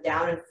taking them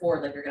down and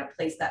forward like you're going to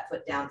place that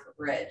foot down for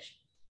bridge.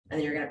 And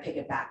then you're going to pick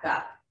it back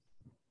up.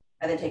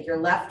 And then take your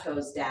left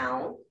toes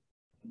down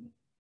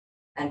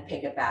and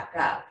pick it back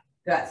up.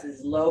 Good. So this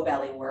is low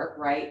belly work.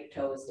 Right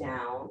toes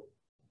down.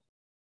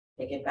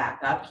 Pick it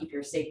back up. Keep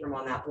your sacrum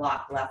on that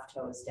block. Left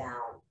toes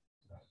down.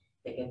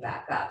 Pick it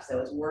back up. So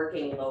it's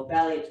working low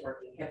belly. It's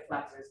working hip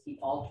flexors. Keep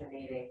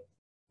alternating.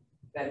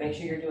 Good. Make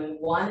sure you're doing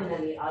one and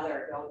then the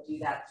other. Don't do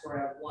that sort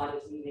of one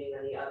is moving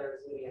and the other is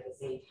moving at the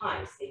same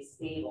time. Stay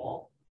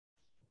stable.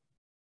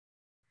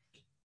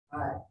 All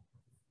right.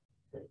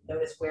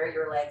 Notice where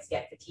your legs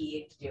get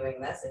fatigued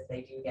doing this, if they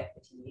do get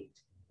fatigued.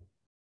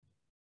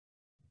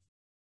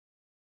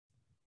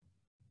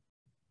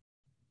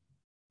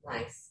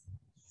 Nice.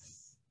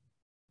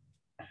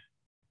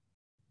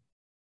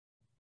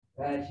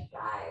 Good,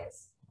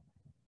 guys.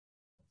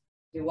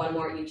 Do one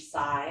more each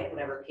side,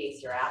 whatever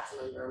pace you're at.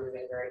 Some of you are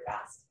moving very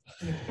fast.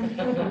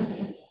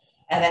 And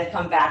then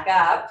come back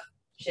up,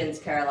 shins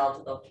parallel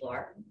to the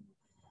floor.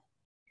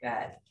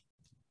 Good.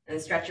 And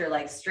stretch your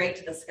legs straight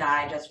to the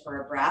sky just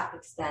for a breath.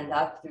 Extend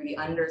up through the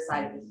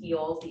underside of the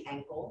heels, the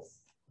ankles.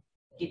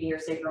 Keeping your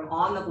sacrum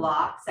on the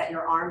block. Set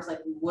your arms like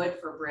you would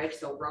for bridge,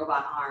 so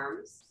robot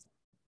arms.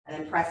 And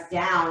then press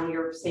down.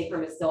 Your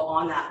sacrum is still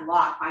on that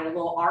block. Find a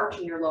little arch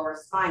in your lower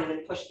spine and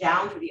then push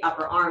down through the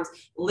upper arms.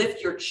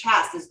 Lift your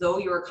chest as though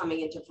you were coming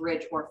into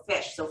bridge or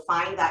fish. So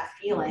find that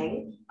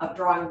feeling of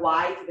drawing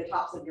wide to the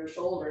tops of your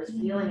shoulders,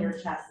 feeling your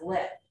chest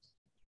lift.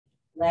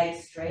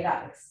 Legs straight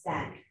up,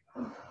 extend.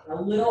 A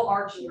little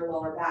arch in your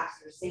lower back,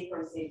 so your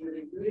sacrum stays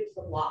really rooted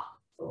to the block.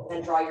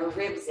 Then draw your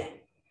ribs in.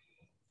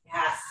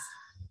 Yes.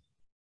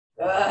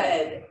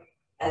 Good.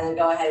 And then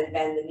go ahead and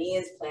bend the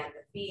knees, plant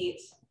the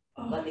feet,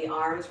 let the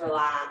arms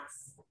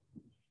relax.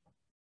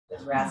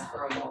 Just rest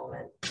for a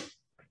moment.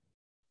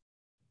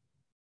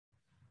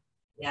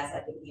 Yes, I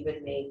could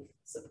even make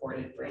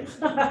supported bridge.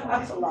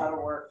 That's a lot of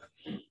work.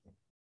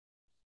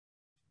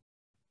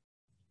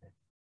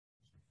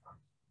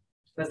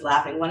 I was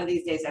laughing. One of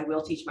these days I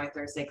will teach my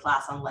Thursday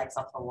class on legs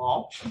up the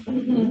wall.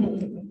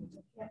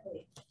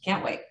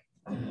 Can't wait.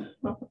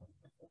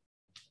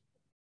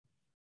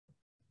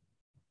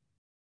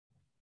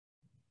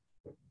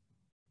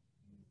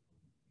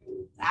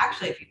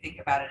 Actually, if you think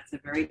about it, it's a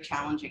very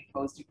challenging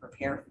pose to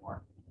prepare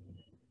for.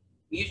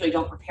 We usually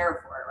don't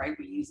prepare for it, right?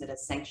 We use it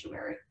as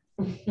sanctuary.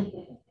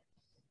 To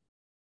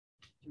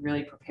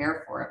really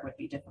prepare for it would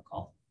be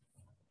difficult.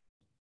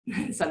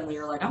 And suddenly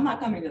you're like, I'm not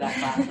coming to that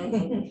class.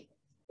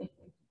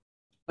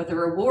 But the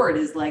reward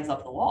is legs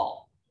up the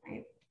wall,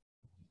 right?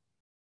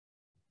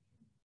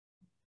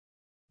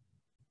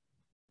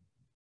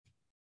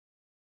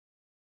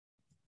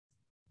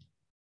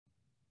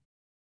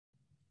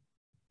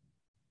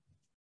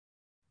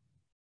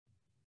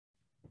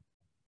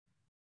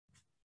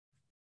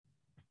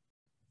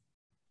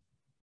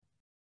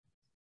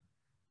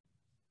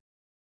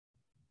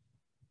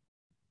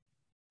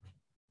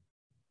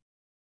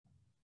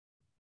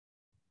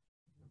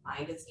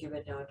 Mind is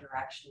given no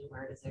direction.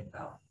 Where does it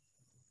go?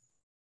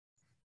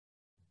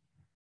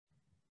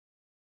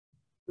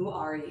 Who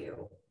are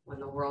you when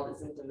the world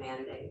isn't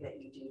demanding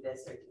that you do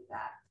this or do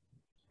that?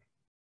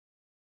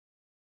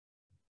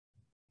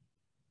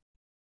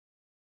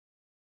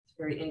 It's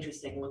very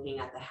interesting looking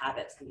at the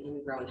habits, the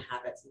ingrown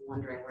habits, and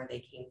wondering where they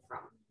came from.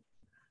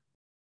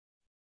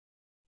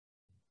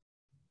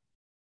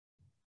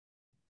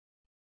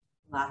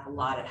 laugh a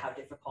lot at how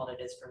difficult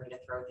it is for me to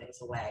throw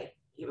things away,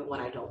 even when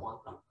I don't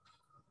want them.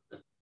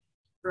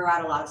 Threw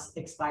out a lot of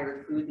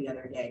expired food the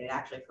other day, and it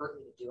actually hurt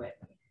me to do it.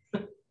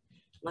 I'm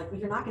like, well,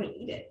 you're not going to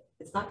eat it.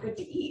 It's not good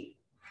to eat.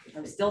 I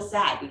was still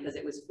sad because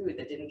it was food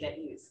that didn't get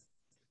used.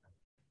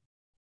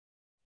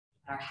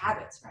 Our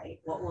habits, right?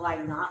 What will I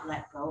not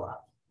let go of?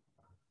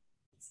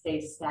 It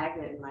stays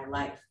stagnant in my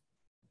life,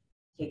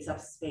 takes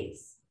up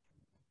space.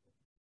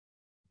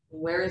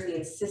 Where is the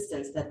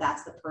insistence that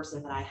that's the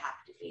person that I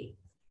have to be?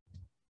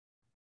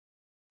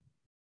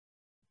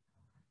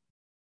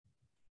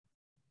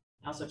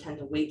 I also tend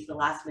to wait to the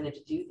last minute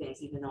to do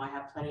things, even though I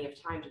have plenty of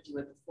time to do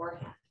it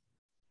beforehand.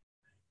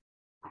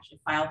 I actually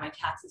filed my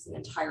taxes an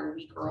entire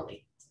week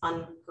early. It's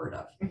unheard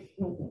of.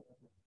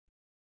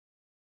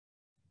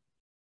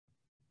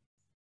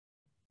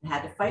 I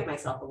had to fight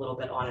myself a little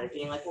bit on it,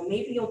 being like, well,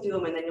 maybe you'll do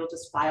them and then you'll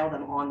just file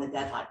them on the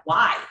deadline.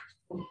 Why?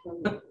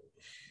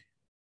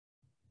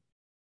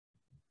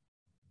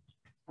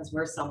 Because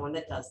we're someone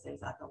that does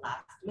things at the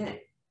last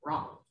minute.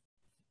 Wrong.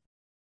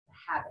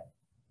 A habit.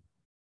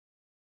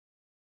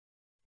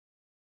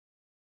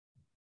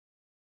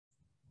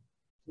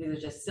 These are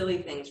just silly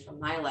things from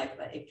my life,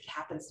 but it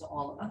happens to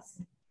all of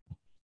us.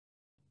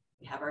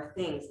 We have our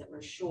things that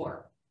we're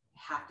sure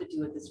I have to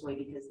do it this way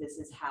because this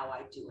is how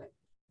I do it.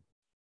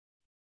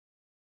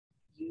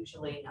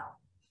 Usually, no.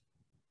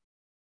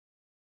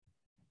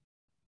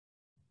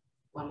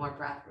 One more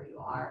breath where you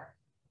are.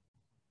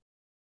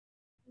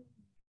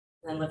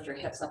 Then lift your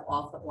hips up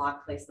off the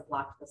block, place the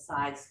block to the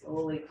side,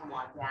 slowly come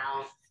on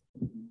down.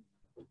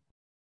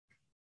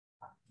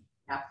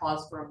 Now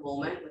pause for a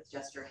moment with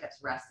just your hips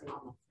resting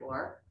on the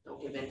floor.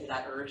 Don't give in to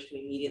that urge to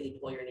immediately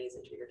pull your knees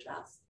into your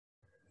chest.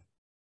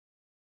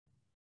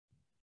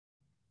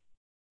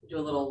 Do a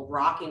little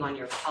rocking on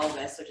your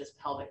pelvis, so just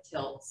pelvic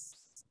tilts,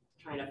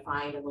 trying to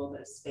find a little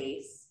bit of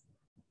space.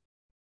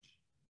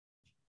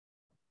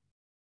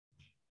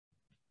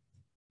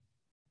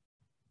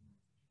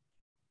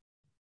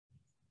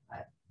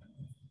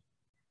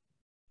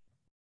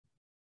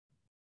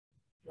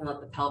 And let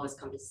the pelvis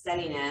come to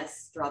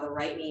steadiness. Draw the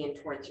right knee in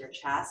towards your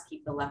chest.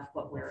 Keep the left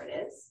foot where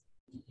it is.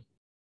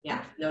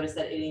 Yeah, notice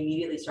that it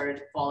immediately started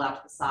to fall out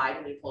to the side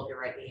when you pulled your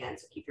right knee in.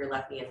 So keep your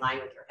left knee in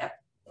line with your hip.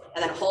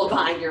 And then hold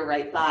behind your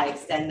right thigh.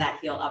 Extend that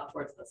heel up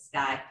towards the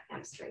sky.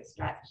 Hamstring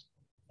stretch.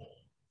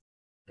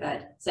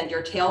 Good. Send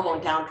your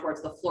tailbone down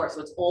towards the floor. So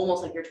it's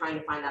almost like you're trying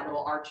to find that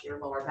little arch in your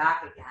lower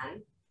back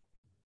again.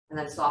 And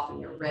then soften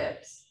your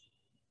ribs.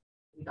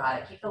 You got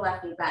it. Keep the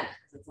left knee bent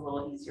because it's a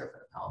little easier for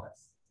the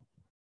pelvis.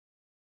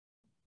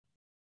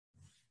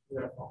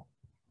 Beautiful.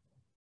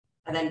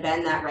 And then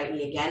bend that right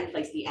knee again.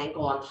 Place the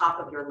ankle on top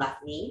of your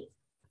left knee.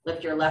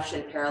 Lift your left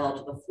shin parallel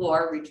to the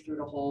floor. Reach through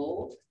to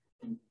hold.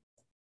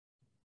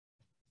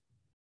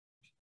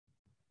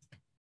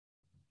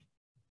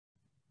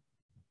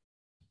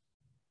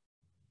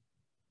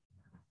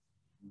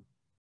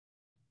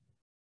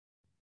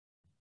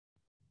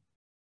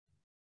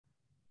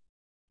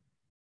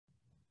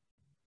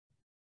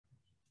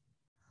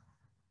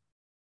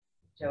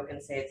 Joke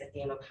and say it's a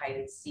game of hide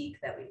and seek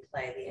that we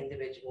play, the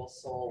individual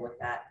soul with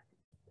that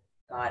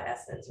God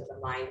essence, or the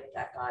mind with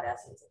that God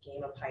essence, a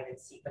game of hide and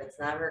seek, but it's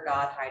never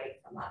God hiding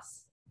from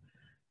us.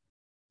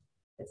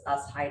 It's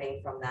us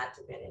hiding from that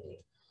divinity,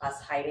 us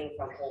hiding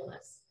from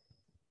wholeness.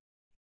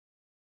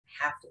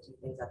 I have to do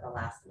things at the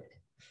last minute.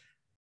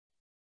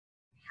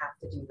 I have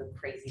to do the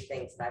crazy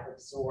things that I've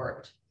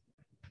absorbed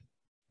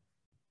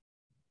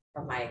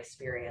from my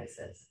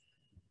experiences.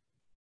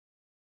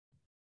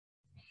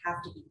 I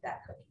have to eat that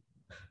cookie,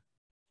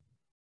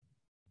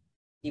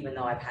 even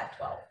though I've had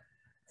 12.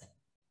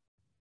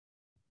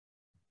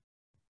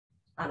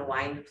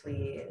 Unwind,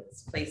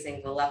 please.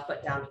 Placing the left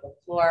foot down to the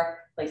floor.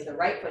 Place the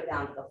right foot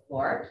down to the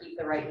floor. Keep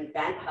the right knee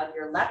bent. Hug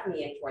your left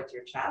knee in towards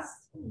your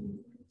chest.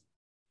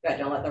 Good.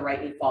 Don't let the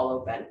right knee fall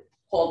open.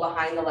 Hold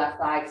behind the left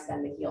thigh.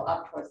 Extend the heel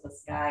up towards the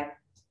sky.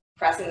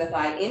 Pressing the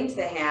thigh into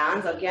the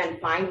hands. Again,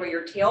 find where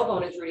your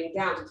tailbone is rooting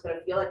down. So it's going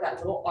to feel like that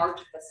little arch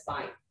of the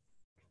spine.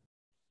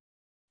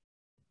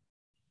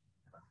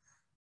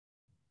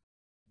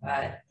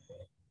 Good.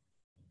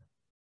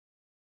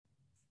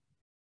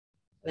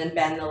 Then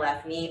bend the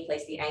left knee,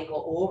 place the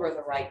ankle over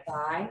the right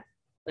thigh.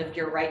 Lift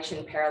your right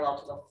shin parallel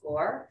to the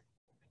floor.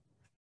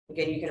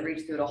 Again, you can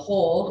reach through to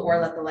hold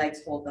or let the legs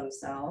hold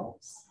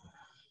themselves.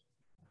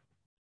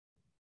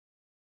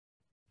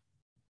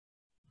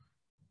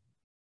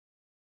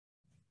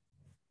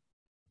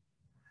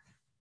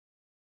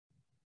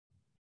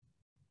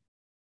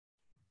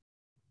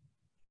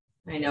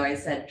 I know I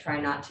said try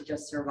not to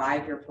just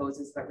survive your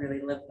poses, but really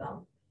live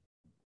them.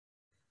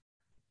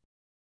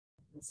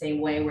 The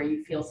same way where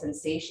you feel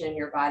sensation in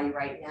your body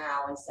right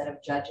now, instead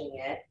of judging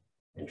it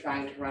and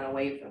trying to run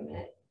away from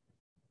it,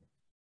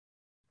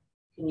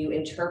 can you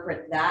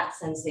interpret that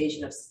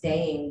sensation of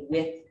staying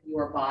with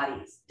your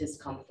body's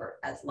discomfort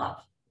as love?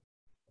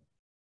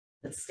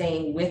 That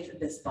staying with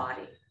this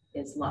body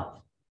is love.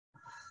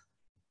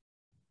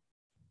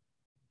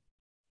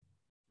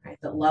 Right?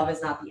 That love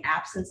is not the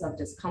absence of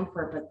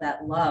discomfort, but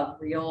that love,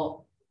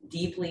 real,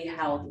 deeply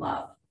held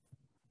love,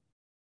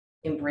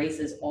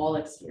 embraces all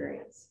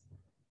experience.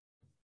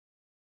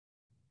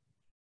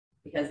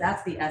 Because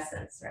that's the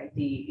essence, right?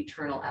 The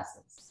eternal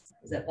essence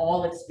is that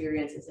all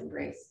experience is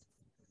embraced.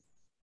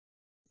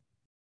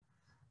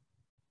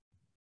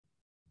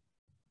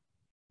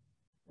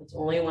 It's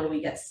only when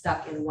we get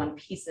stuck in one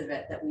piece of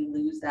it that we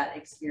lose that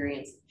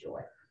experience of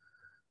joy.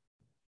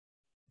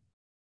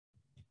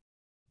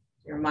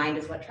 Your mind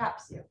is what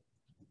traps you.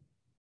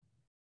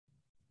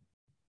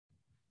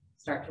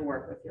 Start to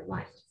work with your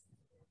mind.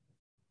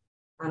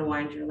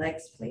 Unwind your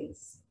legs,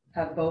 please.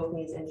 Have both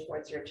knees in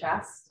towards your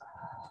chest.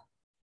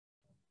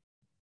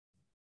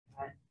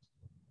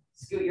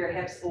 Scoot your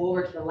hips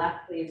over to the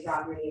left, please.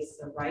 Drop your knees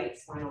to the right,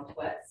 spinal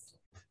twist.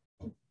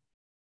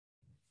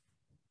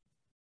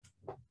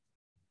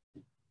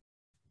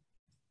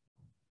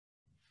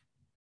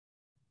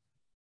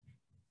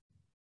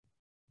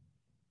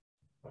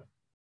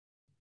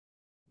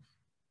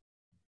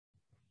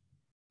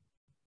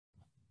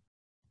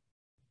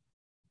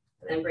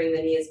 And then bring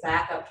the knees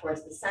back up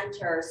towards the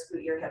center.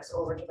 Scoot your hips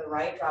over to the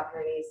right. Drop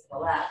your knees to the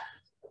left.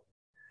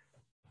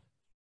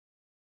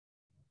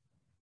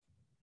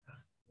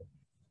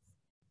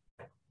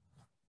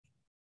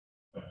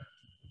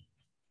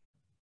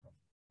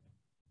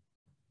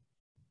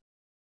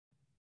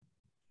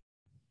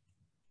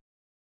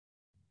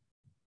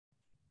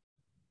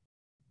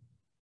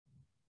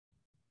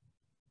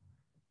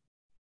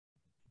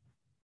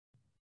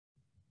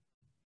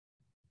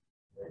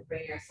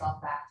 Bring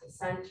yourself back to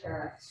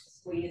center.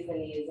 Squeeze the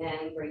knees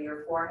in. Bring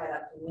your forehead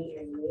up to meet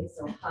your knees.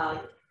 So hug.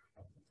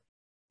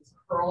 As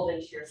curled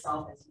into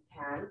yourself as you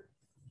can.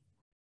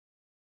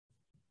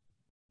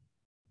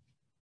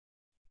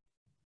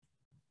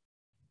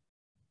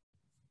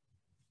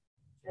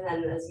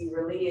 And then as you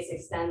release,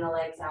 extend the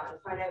legs out in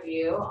front of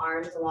you.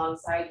 Arms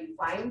alongside you.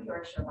 Find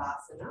your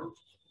Shavasana.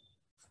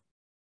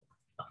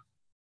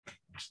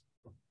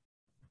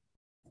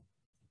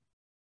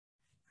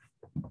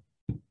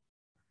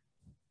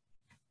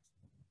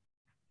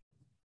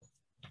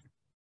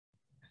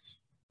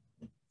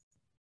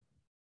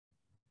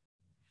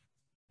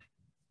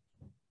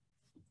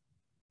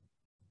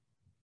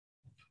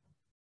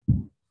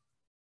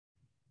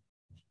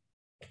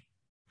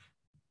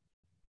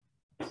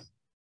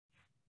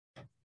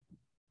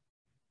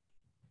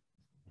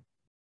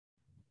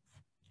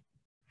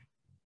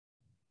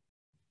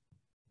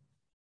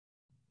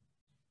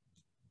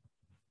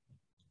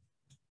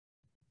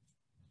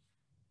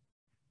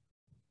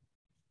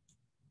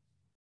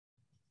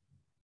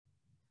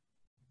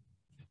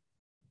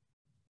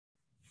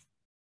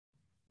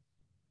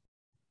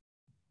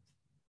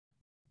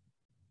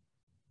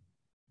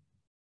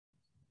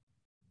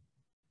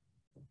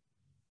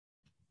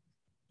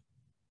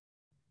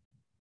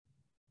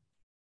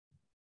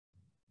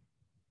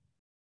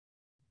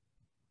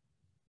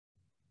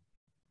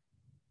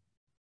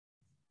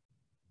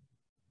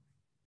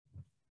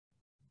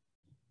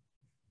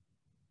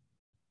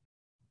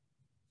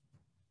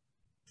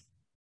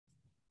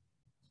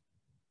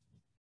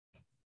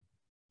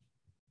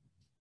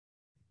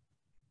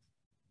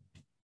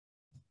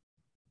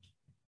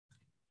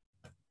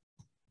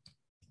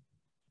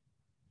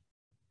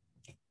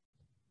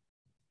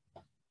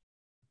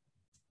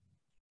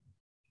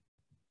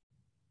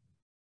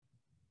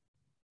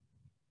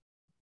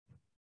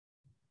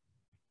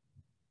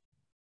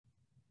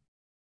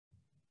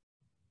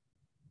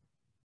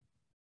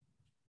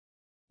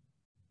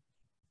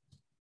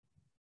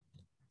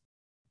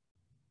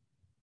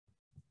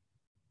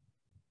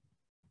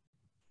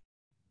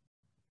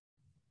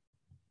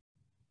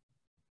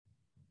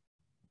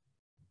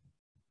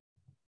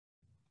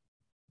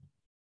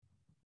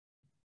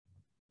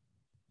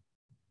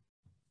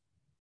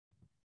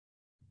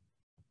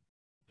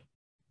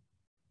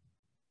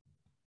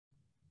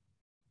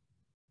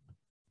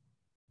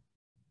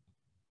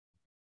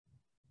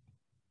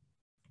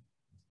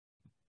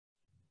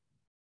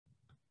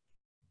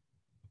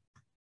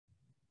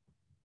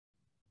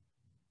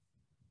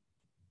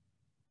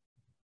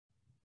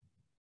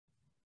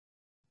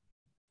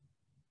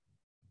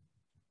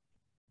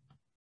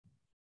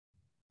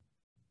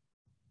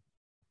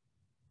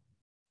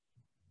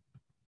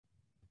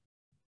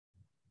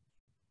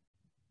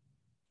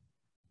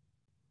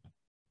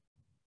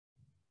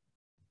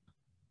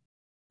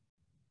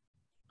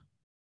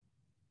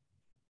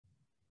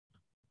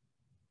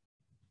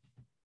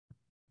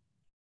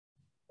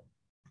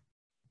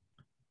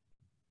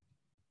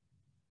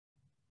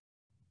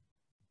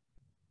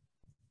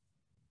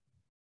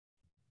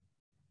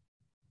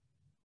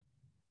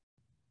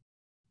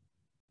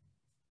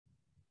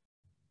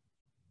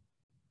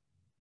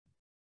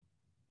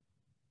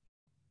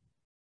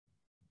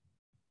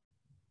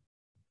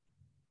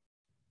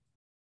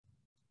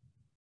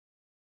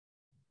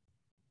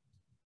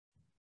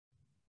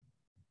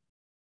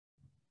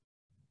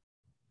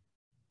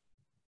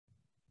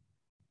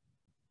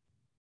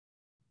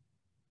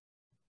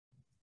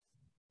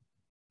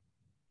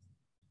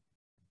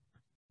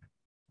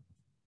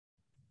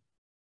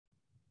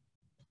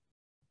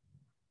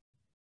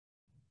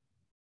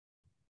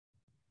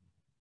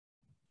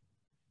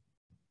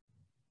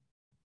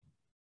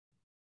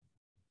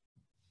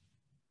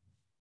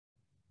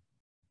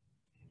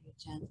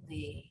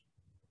 Gently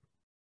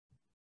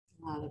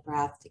allow the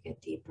breath to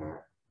get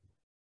deeper.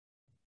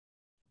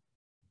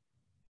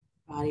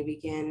 Body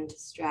begin to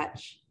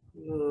stretch,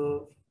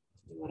 move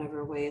in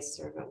whatever ways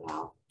serve it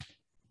well.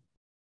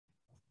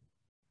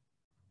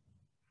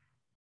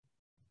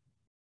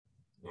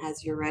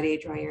 As you're ready,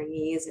 draw your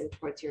knees in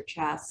towards your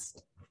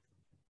chest.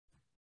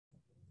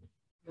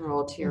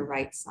 Roll to your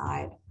right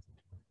side.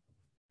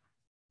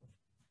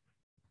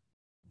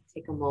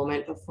 Take a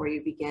moment before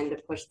you begin to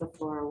push the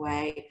floor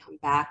away. Come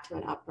back to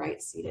an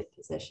upright seated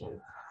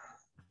position.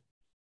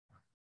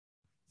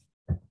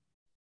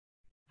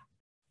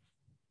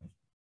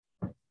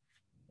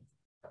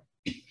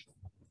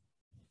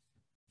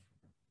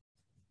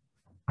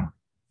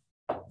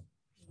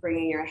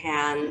 Bringing your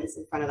hands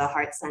in front of the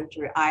heart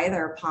center,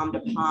 either palm to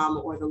palm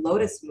or the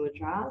lotus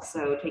mudra.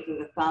 So taking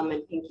the thumb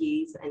and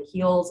pinkies and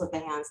heels of the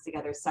hands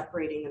together,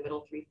 separating the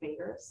middle three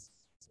fingers.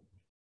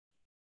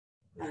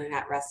 Letting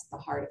that rest the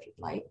heart if you'd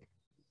like.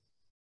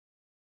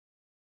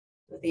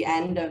 At the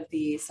end of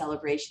the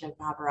celebration of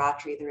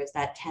Navaratri, there is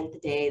that 10th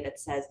day that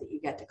says that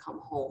you get to come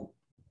home.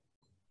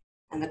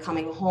 And the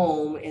coming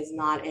home is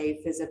not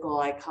a physical,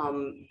 I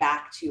come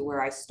back to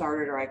where I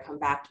started or I come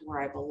back to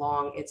where I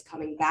belong. It's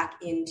coming back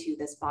into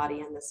this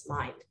body and this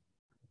mind.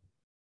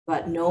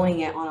 But knowing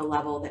it on a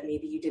level that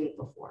maybe you didn't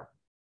before.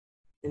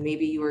 And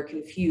maybe you were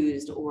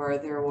confused, or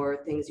there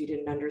were things you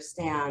didn't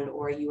understand,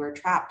 or you were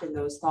trapped in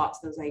those thoughts,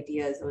 those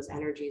ideas, those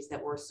energies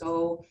that were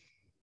so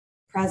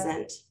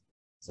present,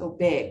 so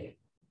big.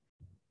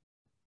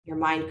 Your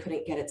mind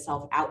couldn't get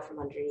itself out from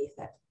underneath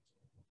it.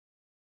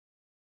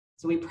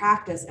 So we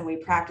practice and we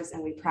practice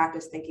and we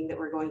practice thinking that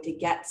we're going to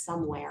get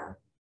somewhere.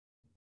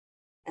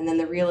 And then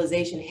the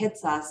realization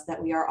hits us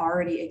that we are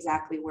already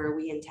exactly where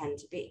we intend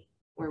to be,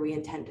 where we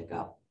intend to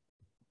go.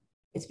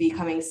 It's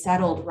becoming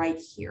settled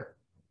right here.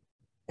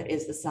 That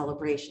is the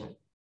celebration.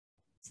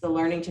 It's the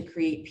learning to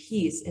create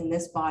peace in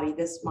this body,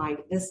 this mind,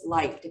 this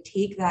life, to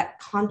take that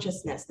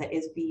consciousness that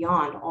is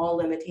beyond all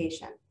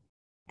limitation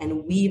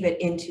and weave it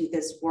into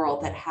this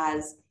world that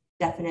has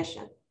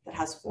definition, that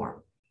has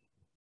form.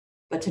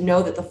 But to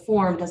know that the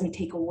form doesn't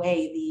take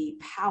away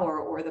the power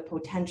or the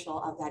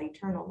potential of that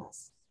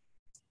eternalness.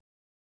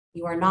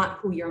 You are not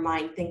who your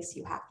mind thinks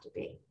you have to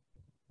be.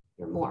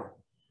 You're more.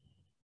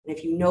 And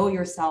if you know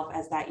yourself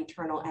as that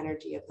eternal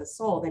energy of the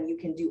soul, then you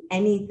can do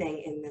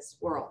anything in this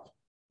world.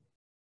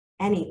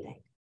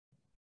 Anything.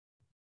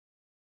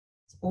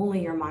 It's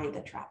only your mind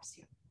that traps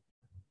you.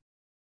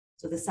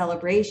 So the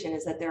celebration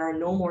is that there are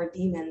no more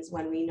demons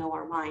when we know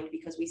our mind,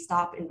 because we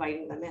stop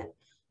inviting them in.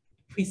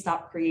 We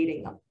stop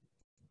creating them.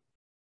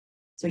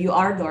 So you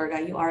are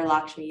Durga, you are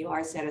Lakshmi, you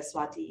are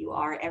Saraswati, you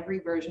are every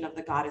version of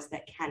the goddess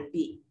that can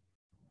be.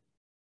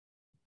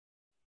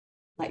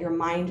 Let your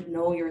mind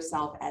know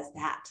yourself as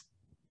that.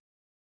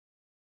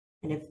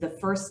 And if the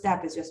first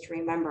step is just to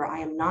remember, I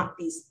am not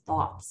these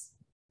thoughts.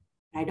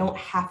 I don't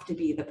have to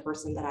be the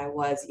person that I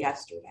was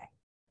yesterday.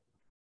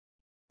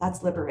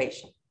 That's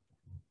liberation.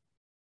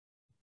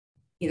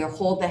 Either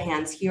hold the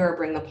hands here or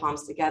bring the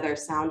palms together,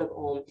 sound of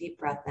Om, deep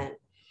breath in.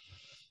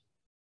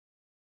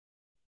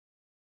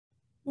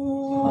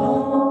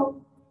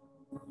 Om.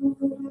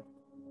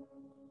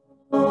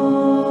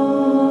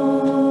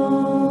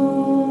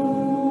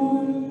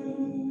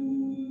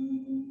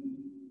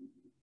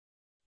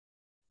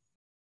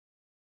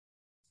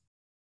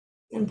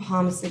 And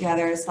palms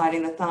together,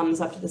 sliding the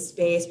thumbs up to the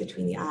space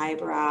between the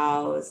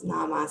eyebrows.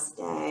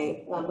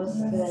 Namaste.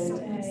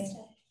 Namaste.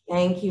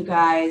 Thank you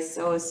guys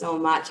so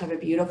much. Have a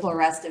beautiful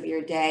rest of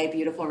your day,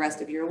 beautiful rest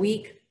of your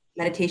week.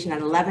 Meditation at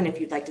 11 if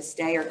you'd like to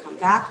stay or come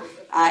back.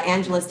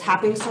 Angela's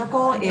tapping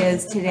circle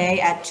is today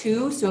at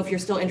 2. So if you're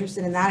still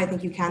interested in that, I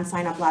think you can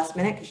sign up last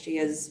minute because she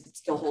is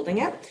still holding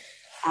it.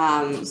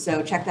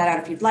 So check that out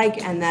if you'd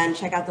like. And then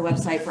check out the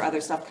website for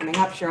other stuff coming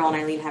up. Cheryl and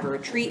Eileen have a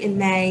retreat in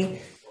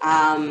May.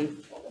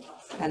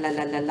 I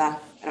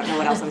don't know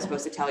what else I'm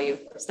supposed to tell you.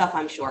 Stuff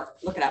I'm sure.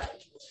 Look it up.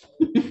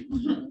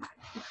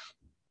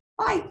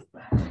 Bye.